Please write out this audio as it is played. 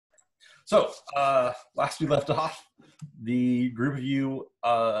So, last we left off, the group of you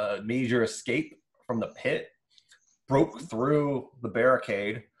made your escape from the pit, broke through the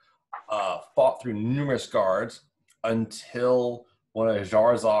barricade, fought through numerous guards until one of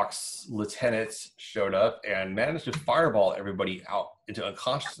Jarzok's lieutenants showed up and managed to fireball everybody out into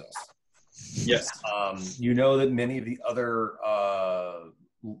unconsciousness. Yes. You know that many of the other,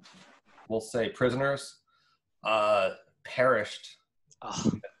 we'll say, prisoners perished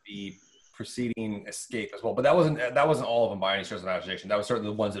in the preceding escape as well. But that wasn't all of them by any stretch of the imagination. That was certainly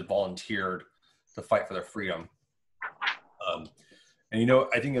the ones that volunteered to fight for their freedom. And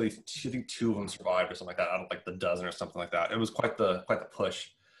I think at least two of them survived or something like that out of like the dozen or something like that. It was quite the push.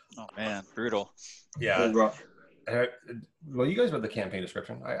 Oh man, brutal. Yeah. Rough. Well, you guys read the campaign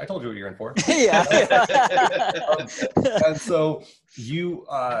description. I told you what you're in for. Yeah. And so you,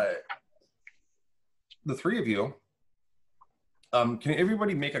 the three of you, can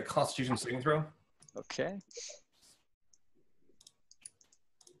everybody make a Constitution saving throw? Okay.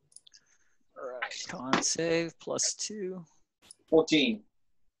 All right. Con save +2. 14.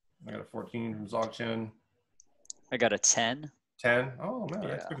 I got a 14 from Dzog Chen. I got a 10. 10. Oh man, I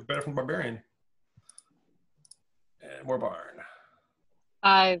Yeah. expected better from Barbarian. And more Barn.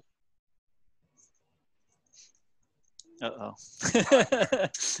 5. Uh-oh.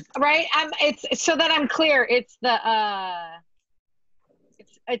 Right? It's so that I'm clear. It's the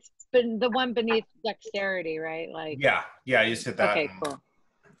it's been the one beneath dexterity, right? Like Yeah, you just hit that. Okay, cool.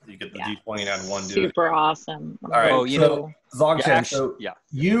 You get the D20 and add 1 to it. Super awesome. All right. Oh, you so, know, Dzog Chen, actually, so yeah.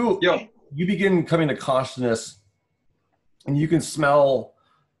 you begin coming to consciousness, and you can smell.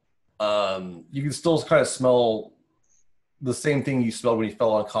 You can still kind of smell the same thing you smelled when you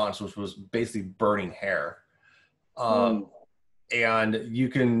fell unconscious, which was basically burning hair. And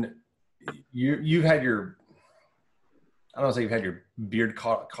you've had your, I don't want to say you've had your beard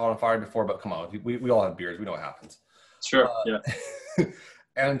caught on fire before, but come on, we all have beards. We know what happens. Sure. Yeah.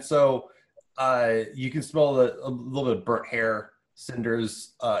 And so you can smell a little bit of burnt hair,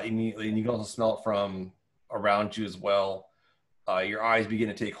 cinders immediately, and you can also smell it from around you as well. Your eyes begin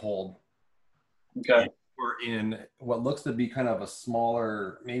to take hold. Okay. We're in what looks to be kind of a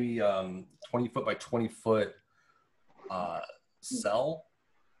smaller, maybe 20 foot by 20 foot cell,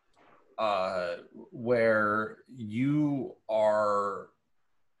 where you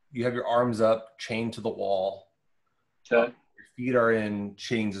have your arms up, chained to the wall. Okay. Your feet are in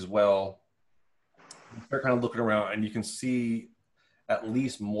chains as well. You start kind of looking around, and you can see at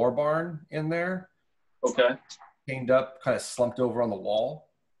least more Barn in there. Okay. Chained up, kind of slumped over on the wall.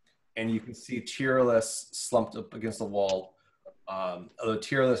 And you can see Tyralus slumped up against the wall. Although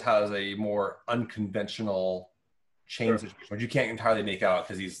Tyralus has a more unconventional chain situation, which you can't entirely make out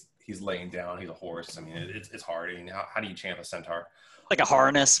because he's laying down. He's a horse. I mean, it's hard. I mean, how do you champ a centaur? Like a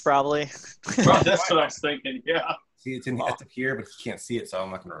harness, probably. Well, that's what I was thinking. Yeah. See, it's up here, but you can't see it, so I'm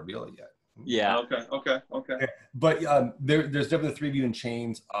not going to reveal it yet. Yeah. Okay. But there's definitely 3 of you in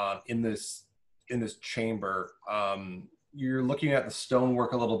chains in this chamber. You're looking at the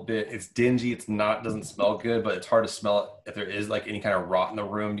stonework a little bit. It's dingy. Doesn't smell good, but it's hard to smell it if there is like any kind of rot in the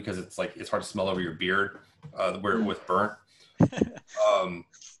room because it's hard to smell over your beard where it was burnt.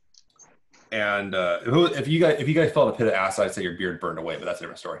 If you guys fell in a pit of acid, I'd say your beard burned away, but that's a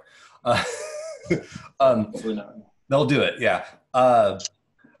different story. They'll do it, yeah. But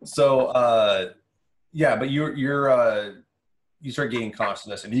you start gaining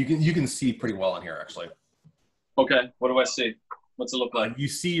consciousness, and you can see pretty well in here actually. Okay. What do I see? What's it look like? You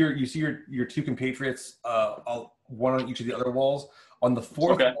see your 2 compatriots, one on each of the other walls. On the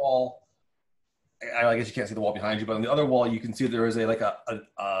 4th wall, I guess you can't see the wall behind you, but on the other wall, you can see there is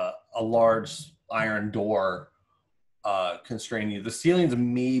a large iron door constraining you. The ceiling's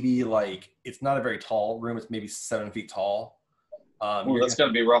maybe it's not a very tall room. It's maybe 7 feet tall. That's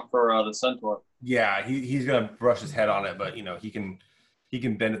gonna be rough for the centaur. Yeah, he's gonna brush his head on it, but he can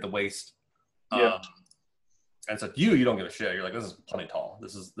bend at the waist. Yeah. And so you don't give a shit. You're like, this is plenty tall.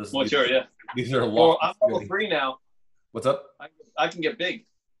 This is. Well, sure, yeah. These are Well, I'm level 3 now. What's up? I can get big.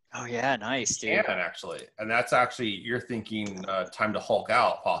 Oh yeah, nice, dude. You can actually, and that's actually you're thinking time to Hulk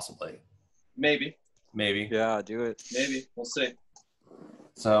out, possibly. Maybe. Yeah, do it. Maybe. We'll see.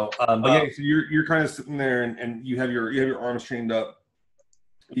 So, so you're kind of sitting there, and you have your arms chained up.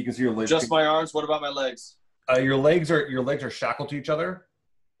 You can see your legs. Just my arms. What about my legs? Your legs are shackled to each other.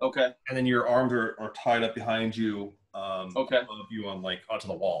 Okay. And then your arms are tied up behind you. Okay. Above you on onto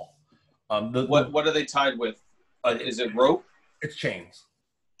the wall. What are they tied with? Is it rope? It's chains.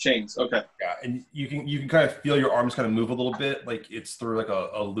 Chains. Okay. Yeah, and you can kind of feel your arms kind of move a little bit, like it's through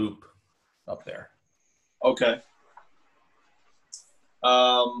a loop up there. Okay.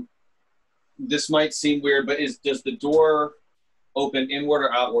 this might seem weird, but does the door open inward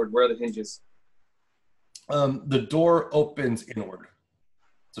or outward? Where are the hinges? The door opens inward,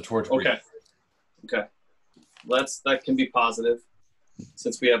 so towards. Okay. Okay. That can be positive,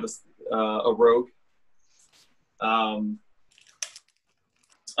 since we have a rogue. All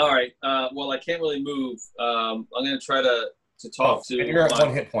right. Well, I can't really move. I'm going to try to talk to. And you're at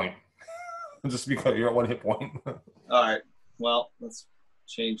 1 hit point. Just to be clear, you're at 1 hit point. All right. Well, let's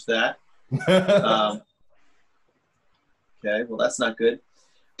change that. Okay. Well, that's not good.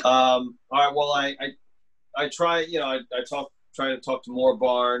 All right. Well, I try. Try to talk to more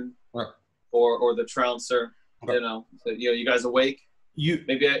Barn or the Trouncer. You guys awake?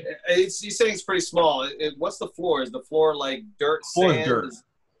 Maybe he's saying it's pretty small. What's the floor? Is the floor like dirt? The floor sand? is dirt.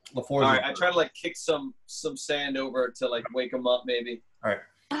 The floor. All right. I try to like kick some sand over to like wake him up, maybe. All right.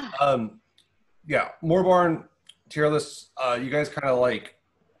 Yeah. Morbarn, Tyralus, you guys kind of like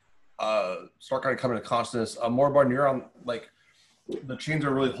start kind of coming to consciousness. Morbarn, you're on like the chains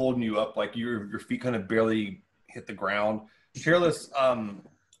are really holding you up. Like your feet kind of barely hit the ground. Tyralus,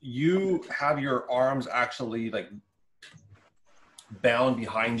 you have your arms actually like bound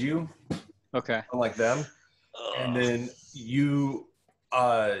behind you. Okay. Unlike them. And then you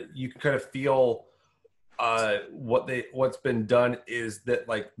can kind of feel what's been done is that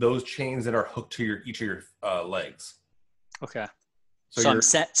like those chains that are hooked to each of your legs. Okay. So I'm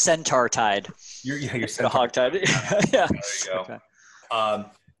centaur tied. You're centaur hog tied. Yeah. There you go. Okay.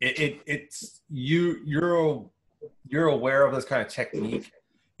 You're aware of this kind of technique.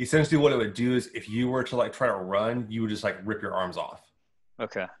 Essentially, what it would do is if you were to like try to run, you would just like rip your arms off.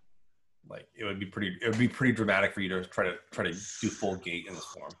 Okay. Like it would be pretty dramatic for you to try to do full gait in this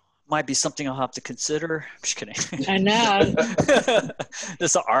form. Might be something I'll have to consider. I'm just kidding. I know.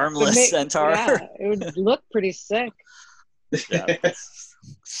 This armless centaur. Yeah, it would look pretty sick. Yeah.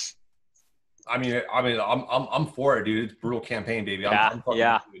 I mean, I'm for it, dude. It's brutal campaign, baby. I'm Dude.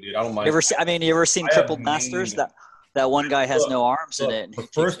 I don't mind. You ever seen Crippled Masters? That one guy has no arms in it. The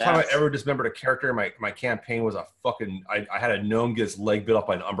first time I ever dismembered a character in my campaign was I had a gnome get his leg bit off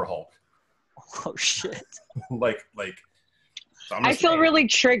by an Umber Hulk. Oh shit! like. So I feel really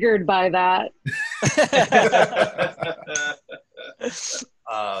triggered by that.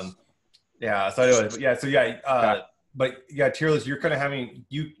 Yeah. So anyway, but yeah, Tyralus, you're kind of having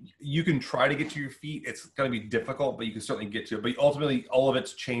you can try to get to your feet. It's going to be difficult, but you can certainly get to it. But ultimately, all of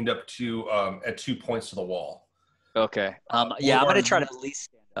it's chained up to at 2 points to the wall. Okay. Yeah, I'm going to try to at least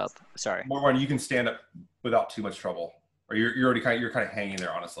stand up. Sorry. Morbarn, you can stand up without too much trouble, or you're already kind of hanging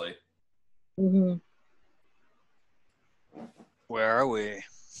there, honestly. Mm-hmm. Where are we?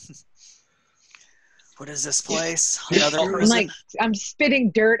 What is this place? Another prison? I'm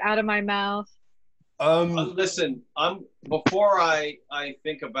spitting dirt out of my mouth. Listen, before I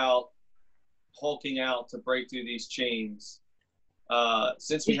think about hulking out to break through these chains,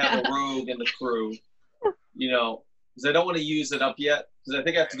 since we have a rogue in the crew, because I don't want to use it up yet, because I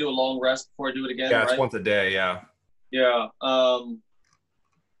think I have to do a long rest before I do it again. Yeah, it's once a day. Yeah. Yeah. Can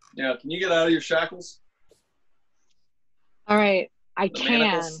you get out of your shackles? All right, I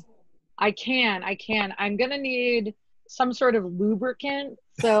can. I'm gonna need some sort of lubricant.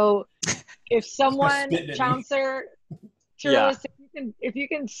 So if someone, Trouncer, if you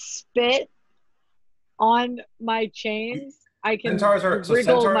can spit on my chains, I can. Centaurs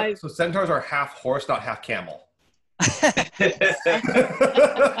are half horse, not half camel.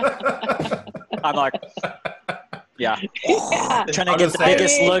 I'm like, yeah. Trying to get the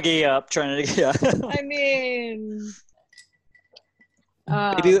biggest loogie up. I mean.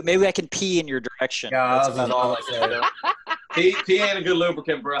 Maybe I can pee in your direction. Yeah, that's all I said. Pee ain't a good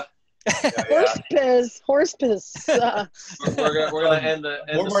lubricant, bro. Horse piss. We're gonna end the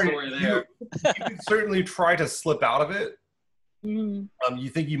story there. You can certainly try to slip out of it. Mm-hmm. You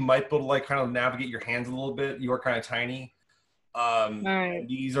think you might be able to like kind of navigate your hands a little bit. You are kind of tiny. All right.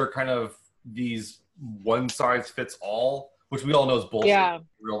 These are kind of these one size fits all, which we all know is bullshit. Yeah. In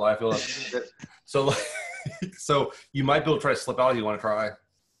real life. So. So you might be able to try to slip out if you want to try.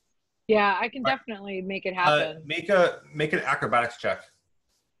 Yeah, I can definitely make it happen. Make an acrobatics check.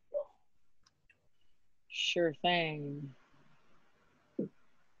 Sure thing.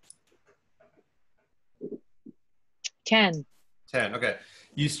 10. Okay.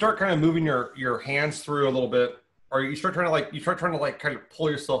 You start kind of moving your hands through a little bit, or you start trying to kind of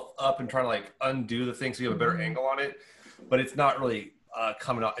pull yourself up and trying to like undo the thing so you have a better angle on it, but it's not really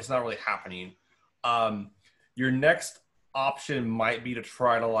coming up. It's not really happening. Your next option might be to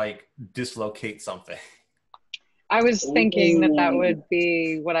try to like dislocate something. I was thinking that would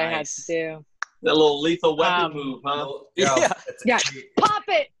be what I had to do. That little lethal weapon move, huh? Yeah. Pop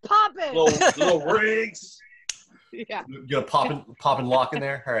it. little rings. Yeah. Get a pop and lock in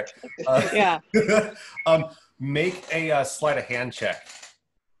there. All right. Yeah. Make a sleight of hand check.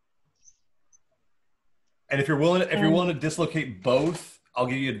 And if you're willing to dislocate both, I'll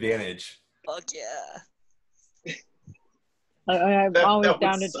give you advantage. Fuck yeah. I'm always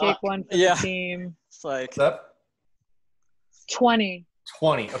down to suck. take one for the team. It's like What's up? 20.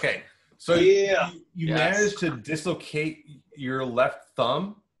 20. Okay. So Yeah. you managed to dislocate your left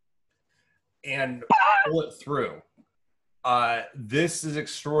thumb and pull it through. This is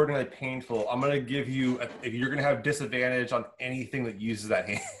extraordinarily painful. I'm going to give you, if you're going to have disadvantage on anything that uses that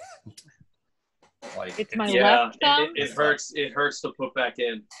hand. Like It's my left thumb. It hurts. It hurts to put back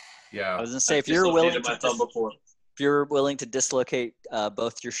in. Yeah. I was gonna say, if you're willing my thumb before. if you're willing to dislocate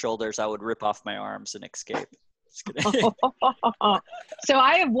both your shoulders, I would rip off my arms and escape. Just kidding. So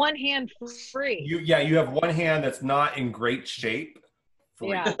I have one hand free. You have one hand that's not in great shape. Free,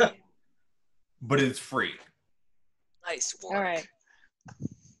 Yeah. but it's free. Nice work. All right.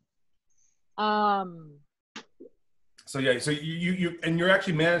 So you're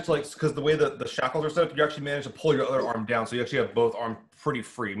actually managed to, like, because the way the shackles are set up, you actually managed to pull your other arm down, so you actually have both arms pretty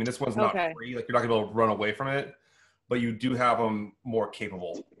free. I mean, this one's not free, like you're not gonna be able to run away from it, but you do have them more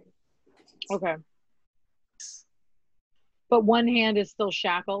capable. Okay. But one hand is still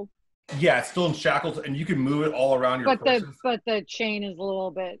shackled. Yeah, it's still in shackles, and you can move it all around your person. But the chain is has a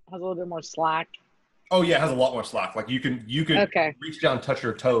little bit more slack. Oh yeah, it has a lot more slack. Like you can reach down and touch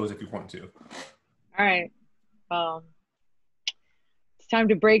your toes if you want to. All right. It's time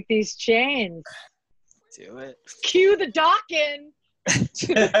to break these chains. Do it. Cue the Dawkins.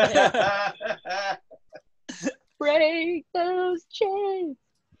 Break those chains.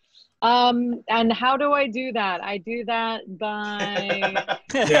 And how do I do that? I do that by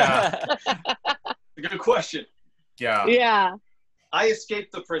Yeah. Good question. Yeah. Yeah. I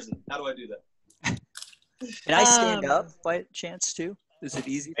escaped the prison. How do I do that? Can I stand up by chance too? Is it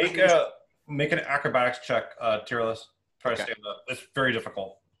easy? Make an acrobatics check, Tyralus. Try to stand up. It's very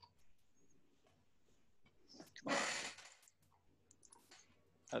difficult. Come on.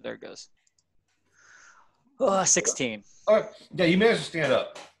 Oh, there it goes. Oh, 16. Yeah, you managed to stand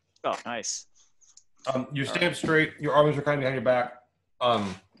up. Oh, nice. You stand up straight. Your arms are kind of behind your back.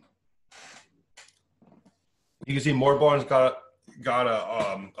 You can see Morbarn's got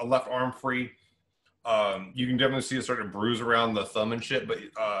a left arm free. You can definitely see a certain bruise around the thumb and shit, but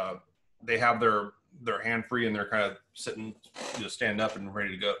they have their hand free and they're kind of sitting, stand up and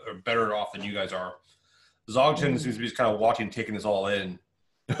ready to go. They're better off than you guys are. Dzog seems to be just kind of watching, taking this all in.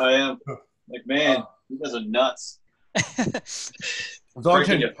 I am. Like, man, you guys are nuts.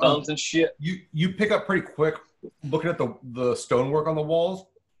 Dzog your thumbs and shit. You pick up pretty quick looking at the stonework on the walls.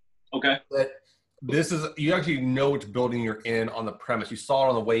 Okay. That this is, you actually know which building you're in on the premise. You saw it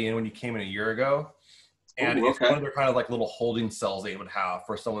on the way in when you came in a year ago. And it's one of their kind of like little holding cells they would have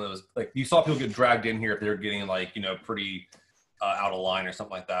for someone that was like, you saw people get dragged in here if they were getting like, pretty out of line or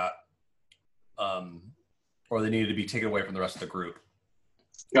something like that. Or they needed to be taken away from the rest of the group.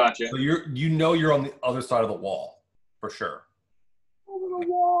 Gotcha. So you're on the other side of the wall for sure. Over the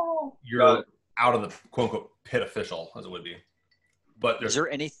wall. You're out of the quote unquote pit official, as it would be. But is there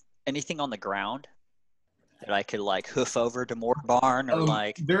anything on the ground that I could like hoof over to more barn or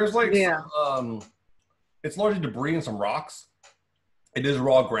like? There's like it's largely debris and some rocks. It is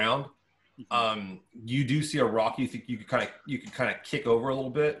raw ground. You do see a rock you think you could kind of kick over a little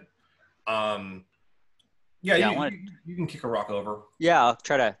bit. You can kick a rock over. Yeah, I'll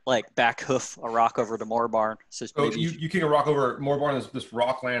try to like back hoof a rock over to more barn. So you kick a rock over more barn. This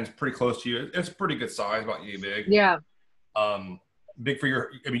rock lands pretty close to you. It's pretty good size, about yay big. Yeah. Big for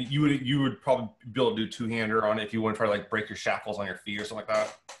your. I mean, you would probably be able to do two-hander on it if you want to try to like break your shackles on your feet or something like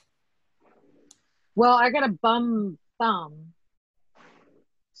that. Well, I got a bum thumb,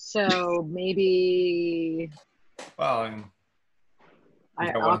 so maybe. Well,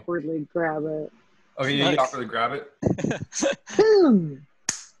 I awkwardly grab it. Okay, you awkwardly grab it. Boom.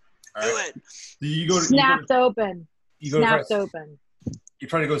 All right. Do you go? Snapped open. You go snapped open. You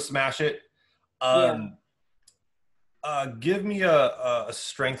try to go smash it. Give me a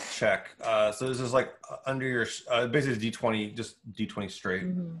strength check. So this is like under your basically D20, just D20 straight.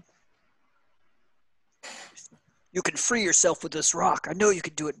 Mm-hmm. You can free yourself with this rock. I know you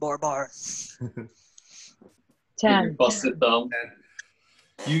can do it, Barbar. 10. Busted thumb.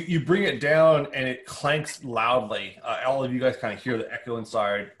 You bring it down and it clanks loudly. All of you guys kind of hear the echo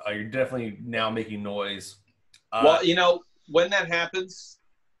inside. You're definitely now making noise. Well, when that happens,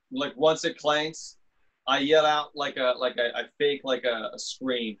 like once it clanks, I yell out I fake like a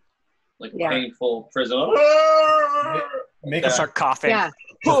scream, like a painful prison. Make Start coughing. Yeah.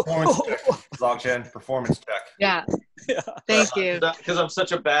 performance check. Zzahsh, performance check. Yeah. Yeah. Thank you. Because I'm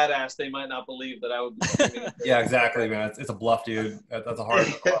such a badass, they might not believe that I would be screaming. Yeah, exactly, man. It's a bluff, dude. That's a hard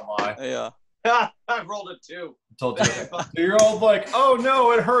lie. Yeah. I rolled a 2. Told you. So you're all like, oh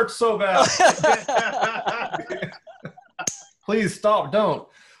no, it hurts so bad. Please stop, don't.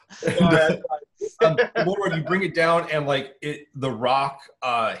 Lord, you bring it down and like the rock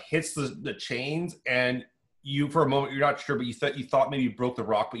hits the chains, and you for a moment you're not sure, but you thought maybe you broke the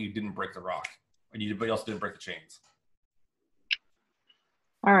rock, but you didn't break the rock, but you also didn't break the chains.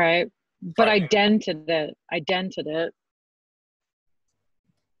 All right. But I dented it.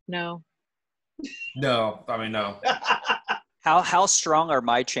 No. No, I mean no. How strong are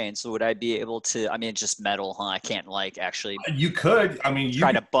my chains? So would I be able to? I mean, it's just metal, huh? I can't like actually. You could. I mean, you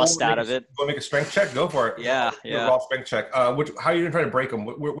try to bust out of it. Go make a strength check. Go for it. Yeah, yeah. Raw strength check. How are you gonna try to break them?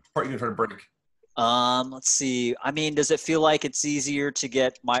 Which part are you gonna try to break? Let's see. I mean, does it feel like it's easier to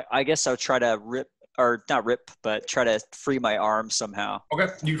get my? I guess I'll try to rip, or not rip, but try to free my arms somehow. Okay,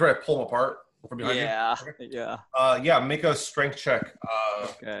 you try to pull them apart from behind you. Okay. Yeah. Yeah. Make a strength check.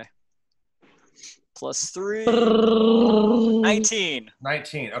 Okay. +3. 19.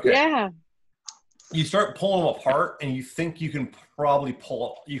 19. Okay. Yeah. You start pulling them apart, and you think you can probably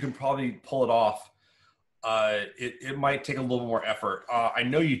pull it off. It might take a little more effort. I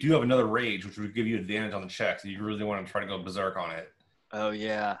know you do have another rage, which would give you advantage on the check, so you really want to try to go berserk on it. Oh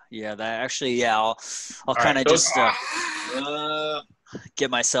yeah. That actually, yeah. I'll kind of right, just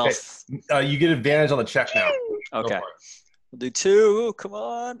get myself. Okay. You get advantage on the check now. Okay. We'll do 2. Come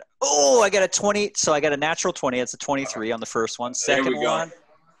on. Oh, I got a 20. So I got a natural 20. It's a 23 on the first one. Second one,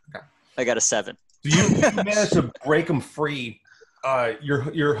 okay. I got a 7. So you managed to break them free.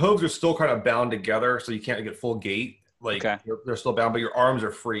 Your hooves are still kind of bound together, so you can't get full gait. Like they're still bound, but your arms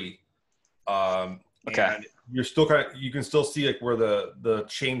are free. Okay. And you're still you can still see like where the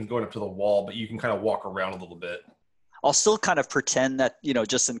chain's going up to the wall, but you can kind of walk around a little bit. I'll still kind of pretend that,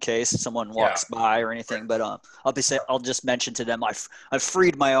 just in case someone walks by or anything, but I'll just mention to them I've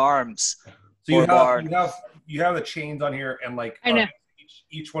freed my arms. So you have the chains on here, and like I know.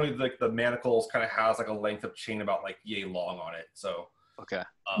 Each one of the manacles kind of has like a length of chain about like yay long on it. So okay.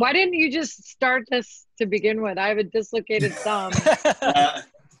 Why didn't you just start this to begin with? I have a dislocated thumb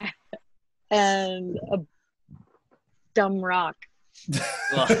and a dumb rock.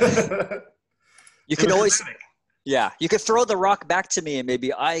 You can always. Yeah, you could throw the rock back to me, and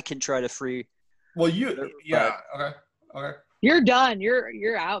maybe I can try to free. Well, okay. You're done.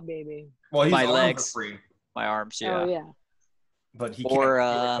 You're out, baby. Well, my legs are free. My arms, yeah. Oh yeah. But he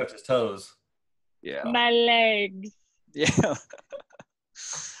can't touch his toes. Yeah. My legs. Yeah.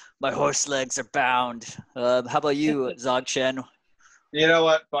 My horse legs are bound. How about you, Zzahsh? You know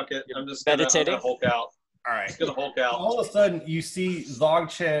what? Fuck it. I'm just gonna Hulk out. All right. He's gonna Hulk out. All of a sudden, you see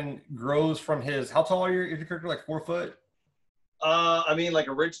Zzahsh grows from his. How tall are your character? Like 4 foot? I mean, like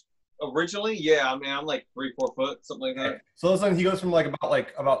originally, yeah. I mean, I'm like 3-4 foot, something like that. Okay. So all of a sudden, he goes from about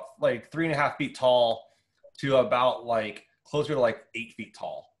 3.5 feet tall to about like closer to like 8 feet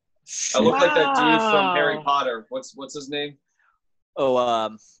tall. I look like that dude from Harry Potter. What's his name? Oh,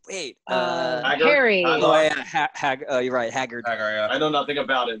 wait. Harry. Oh, yeah. You're right. Haggard. Yeah. I know nothing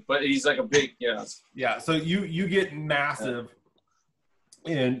about it, but he's like a big, Yeah, so you get massive,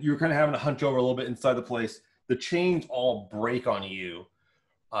 and you're kind of having to hunch over a little bit inside the place. The chains all break on you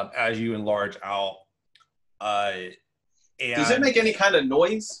as you enlarge out. And does it make any kind of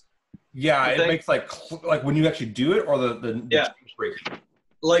noise? Yeah, it makes like when you actually do it, or the chains break.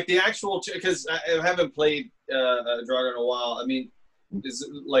 Like the actual, because I haven't played Dragon in a while. I mean, is it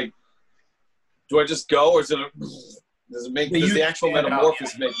like, do I just go, or does the actual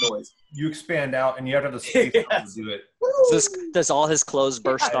metamorphosis make noise? You expand out, and you have to have the space to do it. Does all his clothes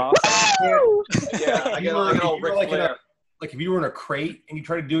burst off? Yeah, I got all Ric Flair. Like if you were in a crate and you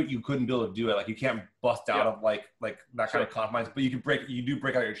try to do it, you couldn't be able to do it. Like you can't bust out of like that kind of confines, but you do break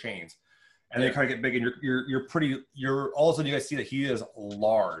out your chains, and they kind of get big, and you're all of a sudden you guys see that he is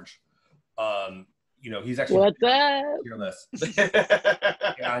large. He's actually what's up? Fearless.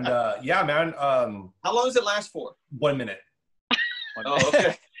 And yeah, man. How long does it last for? 1 minute. Oh,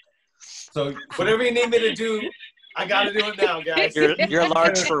 okay. So whatever you need me to do, I got to do it now, guys. You're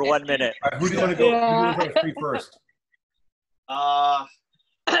large for 1 minute. All right, who do you want to go? Who do you want to free first? All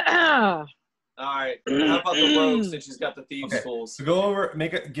right. How about the rogue, since she's got the thieves' tools? So go over,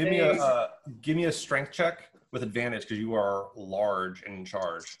 give me a strength check with advantage because you are large and in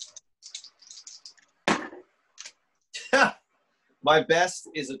charge. My best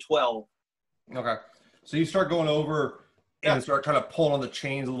is a 12. Okay. So you start going over and start kind of pulling on the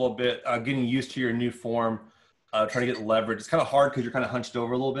chains a little bit, getting used to your new form. trying to get leverage. It's kind of hard because you're kind of hunched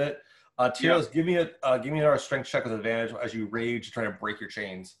over a little bit. Tyralus, give me another strength check with advantage as you rage, trying to break your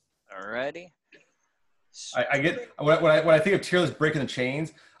chains. Alrighty. I get when I think of Tyralus breaking the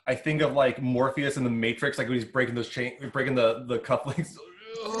chains, I think of like Morpheus in the Matrix, like when he's breaking those breaking the cufflinks.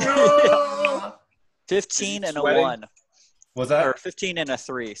 15 and a sweating? 1. Was that? Or 15 and a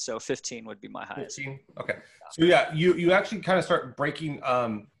 3, so 15 would be my highest. 15? Okay. So yeah, you actually kind of start breaking. You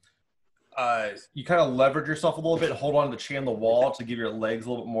kind of leverage yourself a little bit, hold on to the chain on the wall to give your legs a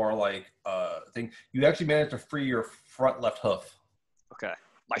little bit more like thing. You actually manage to free your front left hoof. Okay.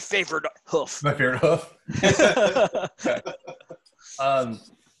 My favorite hoof. My favorite hoof. Okay. All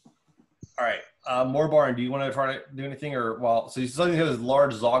right. Morbarn, do you want to try to do anything so you still have this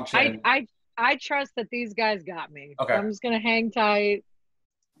large Dzog chain. I trust that these guys got me. Okay. So I'm just gonna hang tight.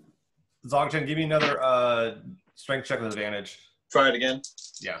 Dzog chain, give me another strength check with advantage. Try it again.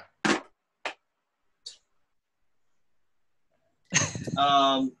 Yeah.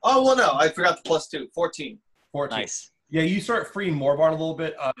 Oh well, no, I forgot the +2. 14. 14. Nice. Yeah, you start freeing Morbarn a little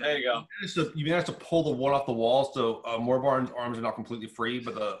bit. There you go. You managed to pull the one off the wall, so Morbarn's arms are not completely free,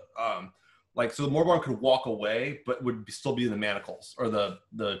 but so the Morbarn could walk away, but would still be in the manacles or the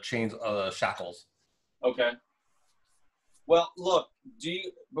chains, the shackles. Okay. Well, look,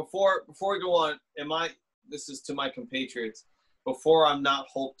 before we go on, this is to my compatriots, before I'm not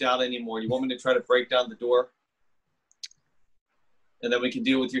hulked out anymore, you want me to try to break down the door? And then we can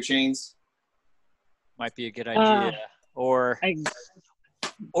deal with your chains? Might be a good idea. Or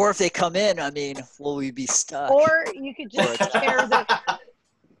if they come in, I mean, will we be stuck? Or you could just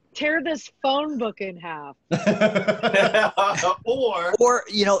tear this phone book in half. or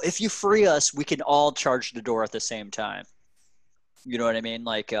if you free us, we can all charge the door at the same time. You know what I mean?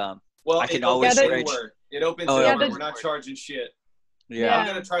 Like, I can always rage. It opens inward. We're not charging shit. Yeah. I'm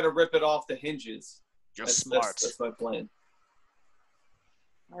gonna try to rip it off the hinges. You're smart. That's my plan.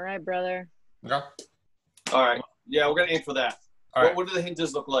 All right, brother. Okay. All right. Yeah, we're gonna aim for that. All right. What do the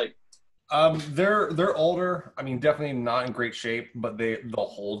hinges look like? They're older. I mean, definitely not in great shape, but they'll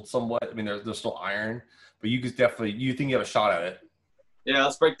hold somewhat. I mean, they're still iron, but you think you have a shot at it. Yeah,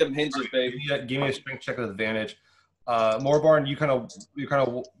 let's break them hinges, baby. Give me a strength check with advantage. Morbarn, you kind of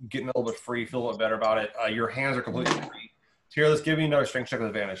getting a little bit free, feel a little bit better about it. Your hands are completely free. Tyralus, give me another strength check with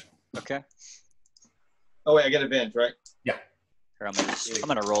advantage. Okay. Oh wait, I get advantage, right? Yeah. Here, I'm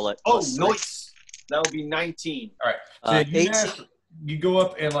gonna roll it. Oh, nice. That would be 19. All right. So 8. You go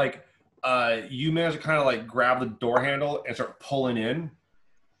up and you manage to kind of grab the door handle and start pulling in.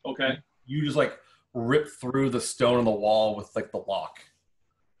 Okay. You just rip through the stone on the wall with the lock.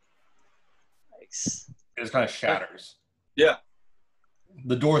 Nice. It just kind of shatters. Yeah.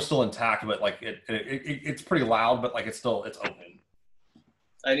 The door is still intact, but it's pretty loud, but it's open.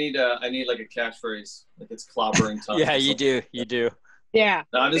 I need like a catchphrase, like it's clobbering time. Yeah, you do. Yeah.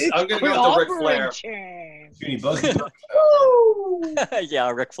 No, I'm gonna go with the Ric Flair.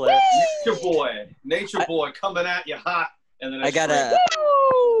 Yeah, Ric Flair. Nature boy coming at you hot, and then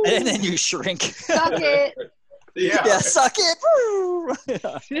and then you shrink. Suck it. Yeah, suck it.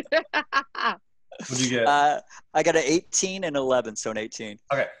 What do you get? I got an 18 and 11, so an 18.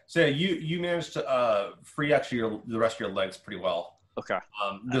 Okay, so you managed to free actually the rest of your legs pretty well. Okay.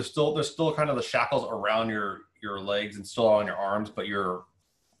 There's still kind of the shackles around your legs and still on your arms, but your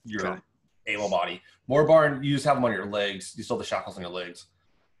able body. Morbarn, you just have them on your legs. You still have the shackles on your legs.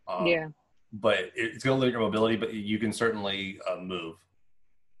 Yeah. But it's going to limit your mobility, but you can certainly move.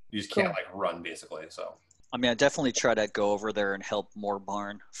 You just can't run basically. So. I mean, I definitely try to go over there and help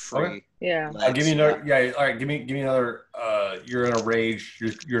Morbarn free. Okay. Yeah. Give me another. Yeah. All right. Give me another. You're in a rage.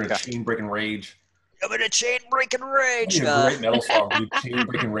 You're in a chain breaking rage. I'm in a chain breaking rage. Great metal song, dude. Chain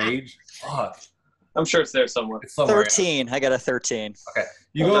breaking rage. Fuck. I'm sure it's there somewhere. It's somewhere. 13. I got a 13. Okay.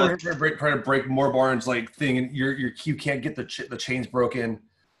 You go over try to break Morbarn's thing, and you can't get the chains broken.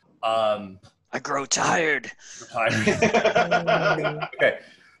 I grow tired. You're tired. Okay.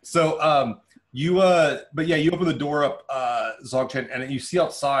 So you open the door up, Dzog, and you see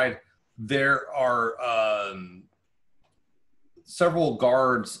outside there are several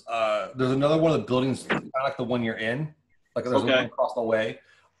guards. There's another one of the buildings, kind of like the one you're in. There's one across the way.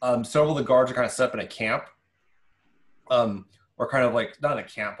 Several of the guards are kind of set up in a camp. Or kind of not in a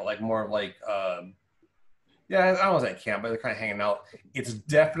camp, but more of I don't want to say camp, but they're kind of hanging out. It's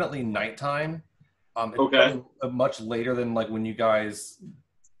definitely nighttime. It's much later than when you guys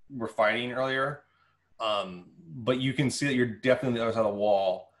were fighting earlier. But you can see that you're definitely on the other side of the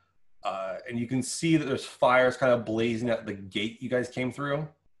wall. And you can see that there's fires kind of blazing at the gate you guys came through.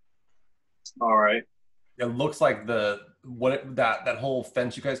 All right. It looks like that whole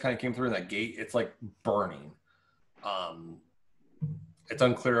fence you guys kind of came through in that gate, it's burning. It's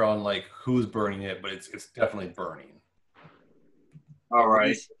unclear on like who's burning it, but it's definitely burning. All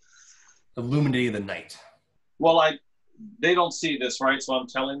right. Illuminating the night. Well, they don't see this, right? So I'm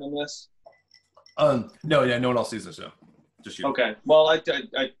telling them this. No, yeah, no one else sees this. So just you. Okay. Well, I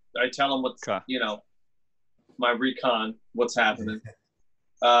tell them what's my recon, what's happening.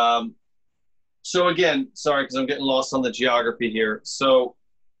 So again, sorry because I'm getting lost on the geography here. So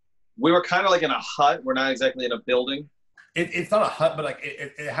we were kind of like in a hut. We're not exactly in a building. It's not a hut, but like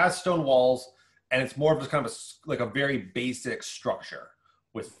it has stone walls, and it's more of just kind of like a very basic structure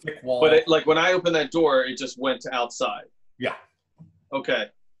with thick walls. But like when I opened that door, it just went to outside. Yeah. Okay.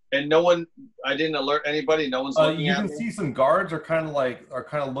 And no one, I didn't alert anybody. No one's looking at me. You can see some guards are kind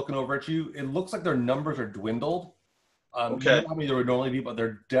of looking over at you. It looks like their numbers are dwindled. Okay. You know how many there would normally be, but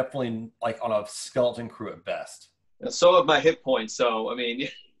they're definitely like on a skeleton crew at best. And so have my hit points. So I mean.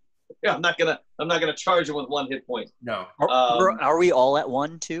 Yeah, I'm not gonna charge him with 1 hit point. No. Are we all at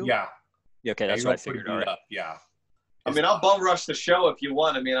 1 too? Yeah. Okay, that's what I figured. All right. Yeah. I mean, I'll bum rush the show if you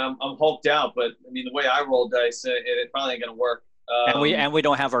want. I mean, I'm hulked out, but I mean, the way I roll dice, it probably ain't gonna work. And we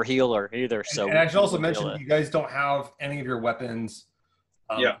don't have our healer either. So and I should also mention you guys don't have any of your weapons.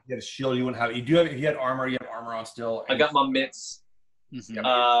 Yeah. You had a shield. You wouldn't have. You do have. If you had armor, you have armor on still. I got my mitts. Mm-hmm.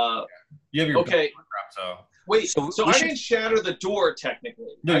 You have your okay. Crap, so. Wait, so I didn't shatter the door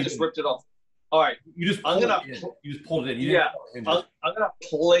technically. No, I just ripped it off. All right. You just pulled it in. I'm gonna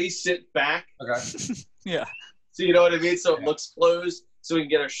place it back. Okay. Yeah. So you know what I mean? So it looks closed so we can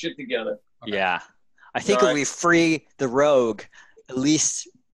get our shit together. Okay. Yeah. I think if we free the rogue, at least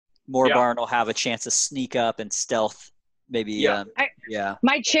Barn will have a chance to sneak up and stealth maybe. Yeah.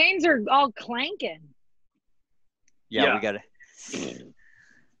 My chains are all clanking. Yeah. We gotta.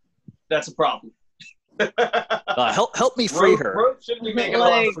 That's a problem. Help me free her. Shouldn't we make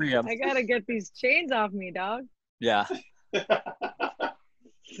I gotta get these chains off me, dog. Yeah.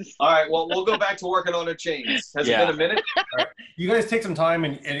 All right. Well, we'll go back to working on our chains. Has it been a minute? Right. You guys take some time,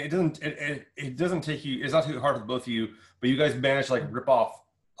 and it doesn't take you. It's not too hard for both of you, but you guys manage to like rip off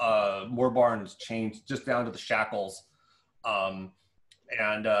Barn's chains just down to the shackles. And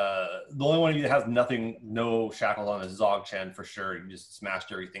the only one of you that has no shackles on is Dzog Chen for sure. You just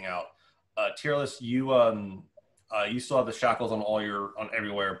smashed everything out. Tyralus, you still have the shackles on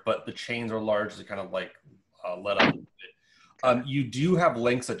everywhere, but the chains are largely kind of like let up a bit. You do have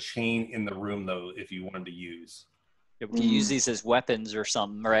lengths of chain in the room though, if you wanted to use. Yeah, we can use these as weapons or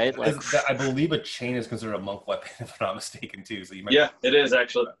something, right? Like, I believe a chain is considered a monk weapon, if I'm not mistaken, too. So you might. Yeah, it is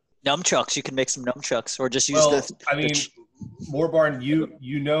actually. Nunchucks. You can make some nunchucks, or just use Moorbarn,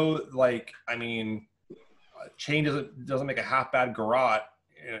 you know, like, I mean, chain doesn't make a half bad garrote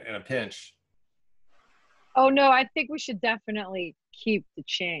in a pinch. Oh no, I think we should definitely keep the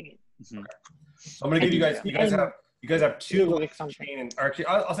chain. Mm-hmm. So I'm gonna give you guys have 2 lengths of chain, or actually,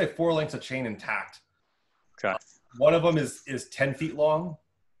 I'll say 4 lengths of chain intact. Okay. One of them is 10 feet long,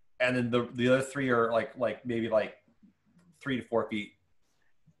 and then the other 3 are like maybe 3 to 4 feet.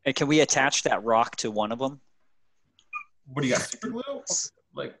 And can we attach that rock to one of them? What do you got? Super glue?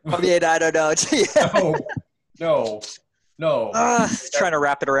 Like? I mean, I don't know. No. Trying to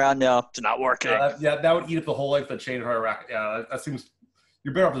wrap it around. No, it's not working. That would eat up the whole length of the chain to try to wrap. Yeah, that seems.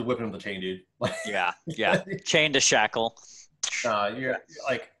 You're better off just whipping up the chain, dude. Yeah. Chain to shackle. You're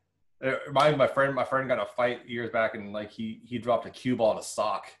like. My friend got in a fight years back, and like he dropped a cue ball in a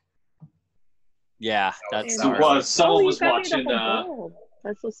sock. Yeah, that's. Someone was watching.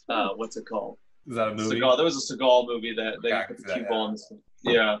 That's so what's it called? Is that a movie? Seagal. There was a Seagal movie that they put the cue ball in.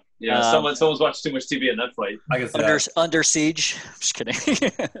 Yeah. Someone's watched too much TV in that fight. I guess Under Siege. I'm just kidding.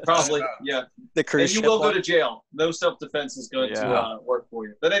 Probably, yeah. The cruise and you will go to jail. No self-defense is going to work for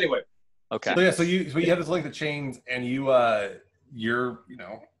you. But anyway. Okay. So you have to link the chains, and you guys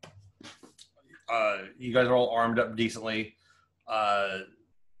are all armed up decently.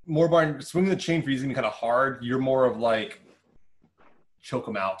 Moorbarn, swinging the chain for you is gonna be kind of hard. You're more of like choke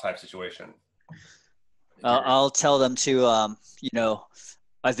them out type situation. I'll tell them to,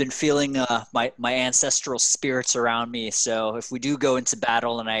 I've been feeling my ancestral spirits around me. So if we do go into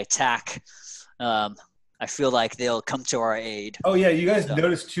battle and I attack, I feel like they'll come to our aid. Oh yeah, you guys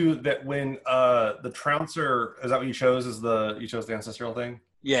noticed too that when the Trouncer, is that what you chose? You chose the ancestral thing?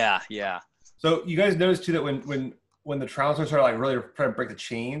 Yeah. So you guys noticed too that when the Trouncer started like really trying to break the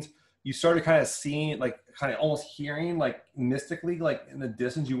chains, you started kind of seeing, like kind of almost hearing, like mystically, like in the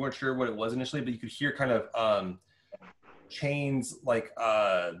distance. You weren't sure what it was initially, but you could hear kind of chains like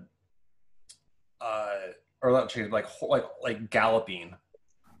or not chains, like galloping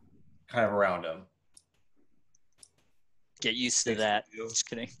kind of around him. Get used to that. Just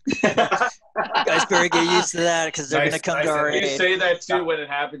kidding. You guys better get used to that because they're going to come to our aid. You say that too when it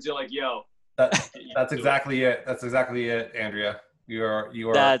happens. You're like, yo. That's exactly it. That's exactly it, Andrea. You are.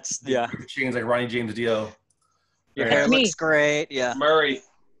 That's you change like Ronnie James Dio. Your hair looks great. Yeah. Murray.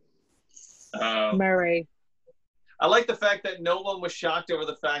 Murray. I like the fact that no one was shocked over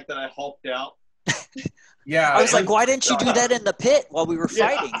the fact that I hulked out. Yeah. I was like, why didn't you do that in the pit while we were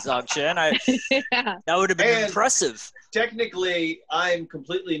fighting, Dzog Chen? That would have been impressive. Technically, I'm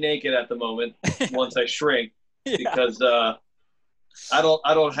completely naked at the moment once I shrink because I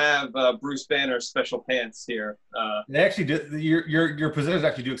don't have Bruce Banner's special pants here. They actually do. Your positions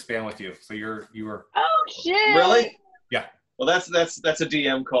actually do expand with you, so you were. Oh shit! Really? Yeah. Well, that's a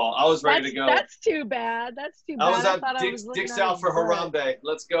DM call. I was ready to go. That's too bad. That's too bad. I was at Dick's out for Harambe.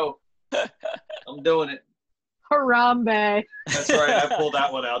 Let's go. I'm doing it. Harambe. That's right. I pulled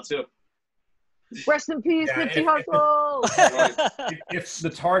that one out too. Rest in peace, Nipsey Hussle. If the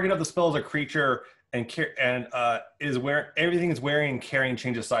target of the spell is a creature and is wearing everything is wearing and carrying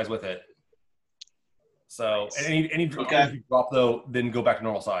changes size with it. So any you drop though, then go back to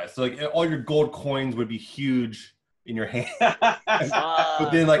normal size. So like all your gold coins would be huge in your hand,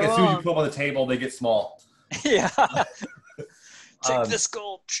 but then like as soon as you put them on the table, they get small. Yeah. Take this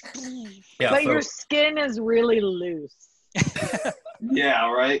gold. Yeah, but your skin is really loose.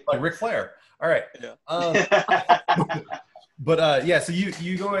 Yeah, right. Like Ric Flair. All right. Yeah. But yeah, so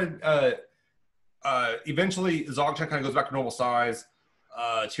you go ahead. Eventually, Dzog kind of goes back to normal size.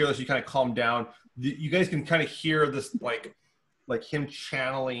 Tyralus, you kind of calm down. You guys can kind of hear this like him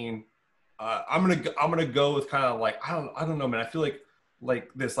channeling. I'm gonna go with kind of like I don't know, man. I feel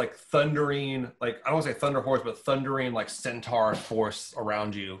like this like thundering, like I don't want to say thunder horse, but thundering like centaur force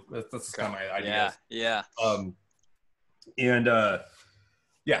around you. That's kind of my idea. Yeah.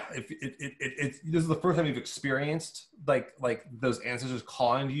 Yeah, this is the first time you've experienced like those ancestors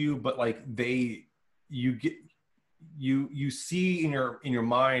calling to you, but like you see in your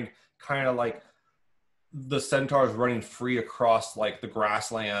mind kind of like the centaurs running free across like the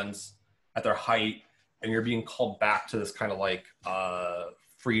grasslands at their height, and you're being called back to this kind of like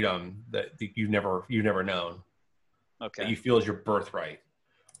freedom that you've never known. Okay. That you feel is your birthright.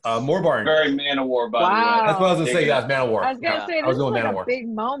 Moorbarn. Very Man of War, by the way. That's what I was gonna say. Yeah, it's Man of War. I was gonna say this is like a big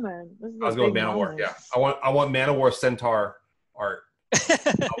moment. I was going Man of War. Yeah, I want Man of War centaur art.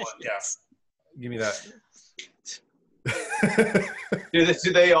 Give me that. Do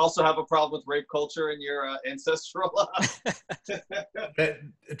they also have a problem with rape culture in your ancestral?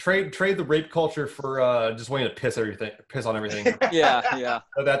 Trade the rape culture for just wanting to piss on everything. Yeah.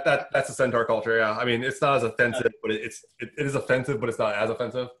 That's a centaur culture. Yeah, I mean it's not as offensive, but it is offensive, but it's not as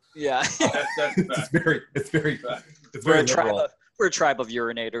offensive. Yeah, that's it's very liberal. We're a tribe of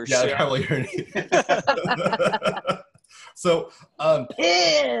urinators. Yeah, tribe of urinators. So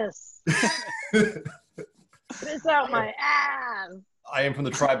piss. Piss out my ass. I am from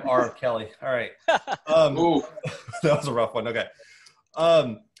the tribe R of Kelly. All right. That was a rough one. Okay.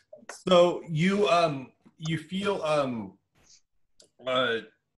 So you feel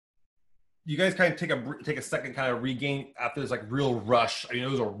you guys kind of take a second, kind of regain after this like real rush. I mean, it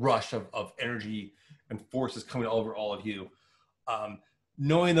was a rush of energy and forces coming over all of you.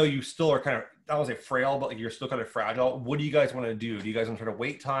 Knowing though you still are kind of, I don't want to say frail, but like you're still kind of fragile. What do you guys want to do? Do you guys want to try to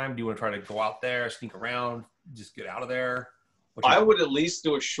wait time? Do you want to try to go out there, sneak around, just get out of there? I would at least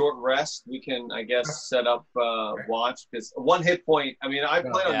do a short rest. We can, I guess, set up watch because one hit point. I mean, I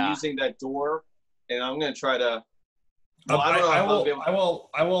plan on using that door, and I'm going to try to. Well,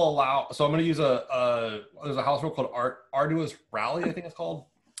 I will allow. So I'm going to use there's a house rule called Arduous Rally, I think it's called.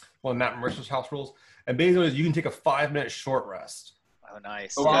 One of Matt Mercer's house rules, and basically you can take a 5-minute short rest. Oh,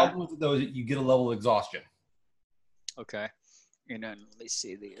 nice. The problem with those, you get a level of exhaustion. Okay. And then let me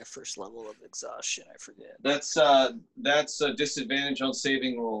see the first level of exhaustion. I forget. That's a disadvantage on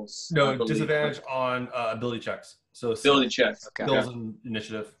saving rolls. No, disadvantage on ability checks. So ability checks. Okay. Skills and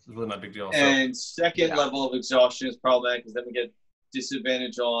initiative is really not a big deal. And second level of exhaustion is problematic because then we get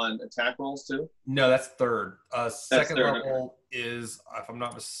disadvantage on attack rolls too. No, that's third. Second level is, if I'm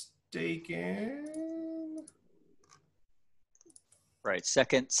not mistaken. Right.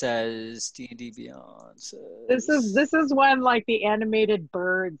 Second says D&D Beyond. Says... This is when like the animated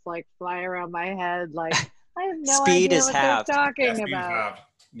birds like fly around my head. Like I have no speed idea is what halved. they're talking about.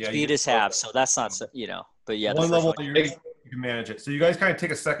 Speed is halved, so that's not But yeah, one level you can manage it. So you guys kind of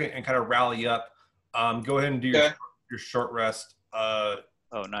take a second and kind of rally up. Go ahead and do your short rest. Oh,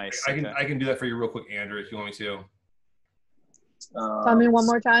 nice. I can do that for you real quick, Andrew, if you want me to. Tell me one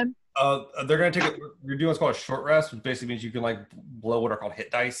more time. They're going to take you're doing what's called a short rest, which basically means you can like blow what are called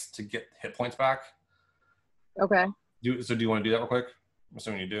hit dice to get hit points back. Okay. So do you want to do that real quick? I'm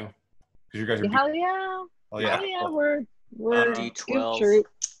assuming you do. Because you guys are. Hell yeah. Oh yeah. Hell yeah. We're D12. troop.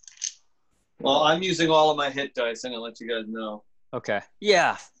 Well, I'm using all of my hit dice. I'm gonna let you guys know. Okay.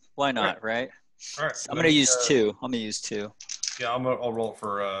 Yeah. Why not? Right. All right. I'm gonna use 2. I'm gonna use 2. Yeah, I'll roll it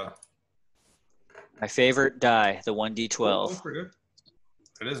for. My favorite die, the Oh, 1d12. that's pretty good.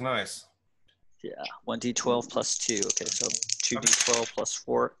 It is nice. Yeah, 1d12 plus 2. Okay, so 2d12 plus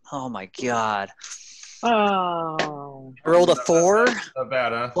 4. Oh my god. Oh. I rolled a 4 Not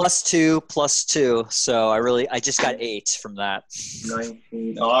bad, huh? plus 2 plus 2. So I just got 8 from that.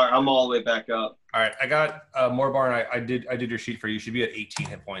 19. Oh, all right, I'm all the way back up. All right, I got more barn. I did your sheet for you. You should be at 18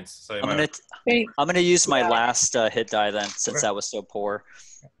 hit points. So I'm gonna use my last hit die then, since that was so poor.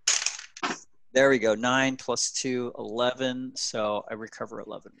 There we go. 9 plus 2, 11. So I recover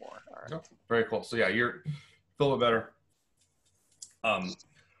 11 more. All right. Very cool. So yeah, you're a little bit better.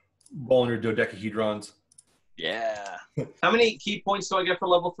 Rolling your dodecahedrons. Yeah. How many key points do I get for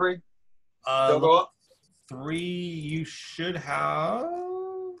level 3? They'll go up? 3 you should have.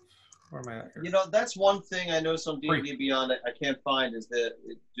 Where am I at here? You know, that's one thing I noticed on D&D Beyond I can't find is that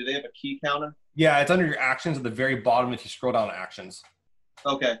do they have a key counter? Yeah, it's under your actions at the very bottom if you scroll down to actions.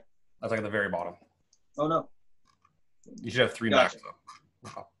 Okay. That's like at the very bottom. Oh no. You should have 3 Gotcha.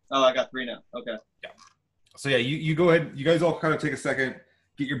 max though. Oh, I got 3 now. Okay. Yeah. So yeah, you go ahead. You guys all kind of take a second,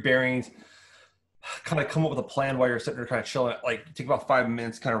 get your bearings, kind of come up with a plan while you're sitting there kind of chilling. Like take about 5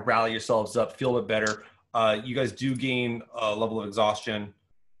 minutes, kind of rally yourselves up, feel a bit better. You guys do gain a level of exhaustion.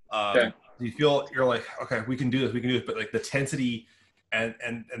 Okay. You feel you're like, okay, we can do this, but like the tensity and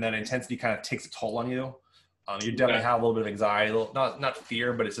that intensity kind of takes a toll on you. You definitely have a little bit of anxiety, not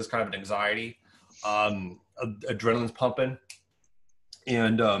fear, but it's just kind of an anxiety. Adrenaline's pumping,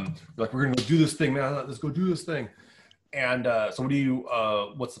 and you're like, we're gonna go do this thing, man. Let's go do this thing. And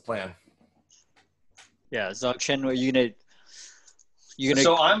so, what's the plan? Yeah, Dzog, Chen, are you gonna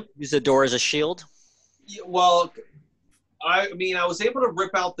So I'm use the door as a shield? well. I mean, I was able to rip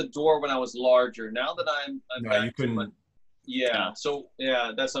out the door when I was larger. Now that I'm No, you couldn't. Yeah. So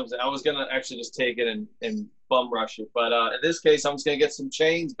yeah, that's what I'm saying. I was gonna actually just take it and bum rush it, but in this case, I'm just gonna get some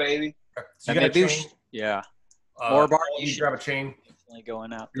chains, baby. So you got a chain. Yeah. More bar. You should grab a chain. Definitely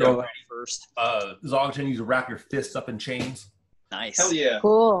going out. You're Go out first. Zogchen, you wrap your fists up in chains. Nice. Hell yeah.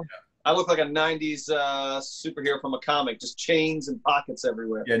 Cool. I look like a '90s superhero from a comic, just chains and pockets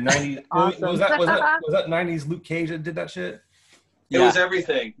everywhere. Yeah, 90s. Awesome. Was that 90s Luke Cage that did that shit? It was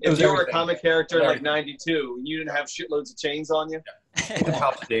everything. If you were everything. a comic character in like '92 and you didn't have shitloads of chains on you, Nothing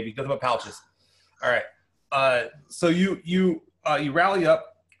pouches, baby. Nothing but pouches. All right. So you rally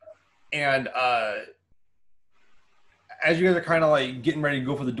up, and as you guys are kind of like getting ready to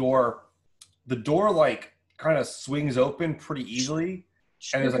go for the door like kind of swings open pretty easily,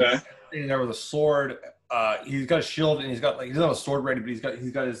 and there's like sitting there with a sword. He's got a shield, and he doesn't have a sword ready, but he's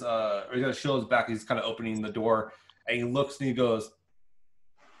got a shield in his back. He's kind of opening the door, and he looks and he goes,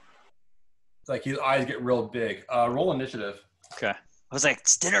 like his eyes get real big. Roll initiative. Okay. I was like,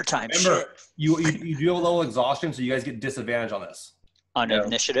 it's dinner time. Remember, you do have a level of exhaustion, so you guys get disadvantage on this. On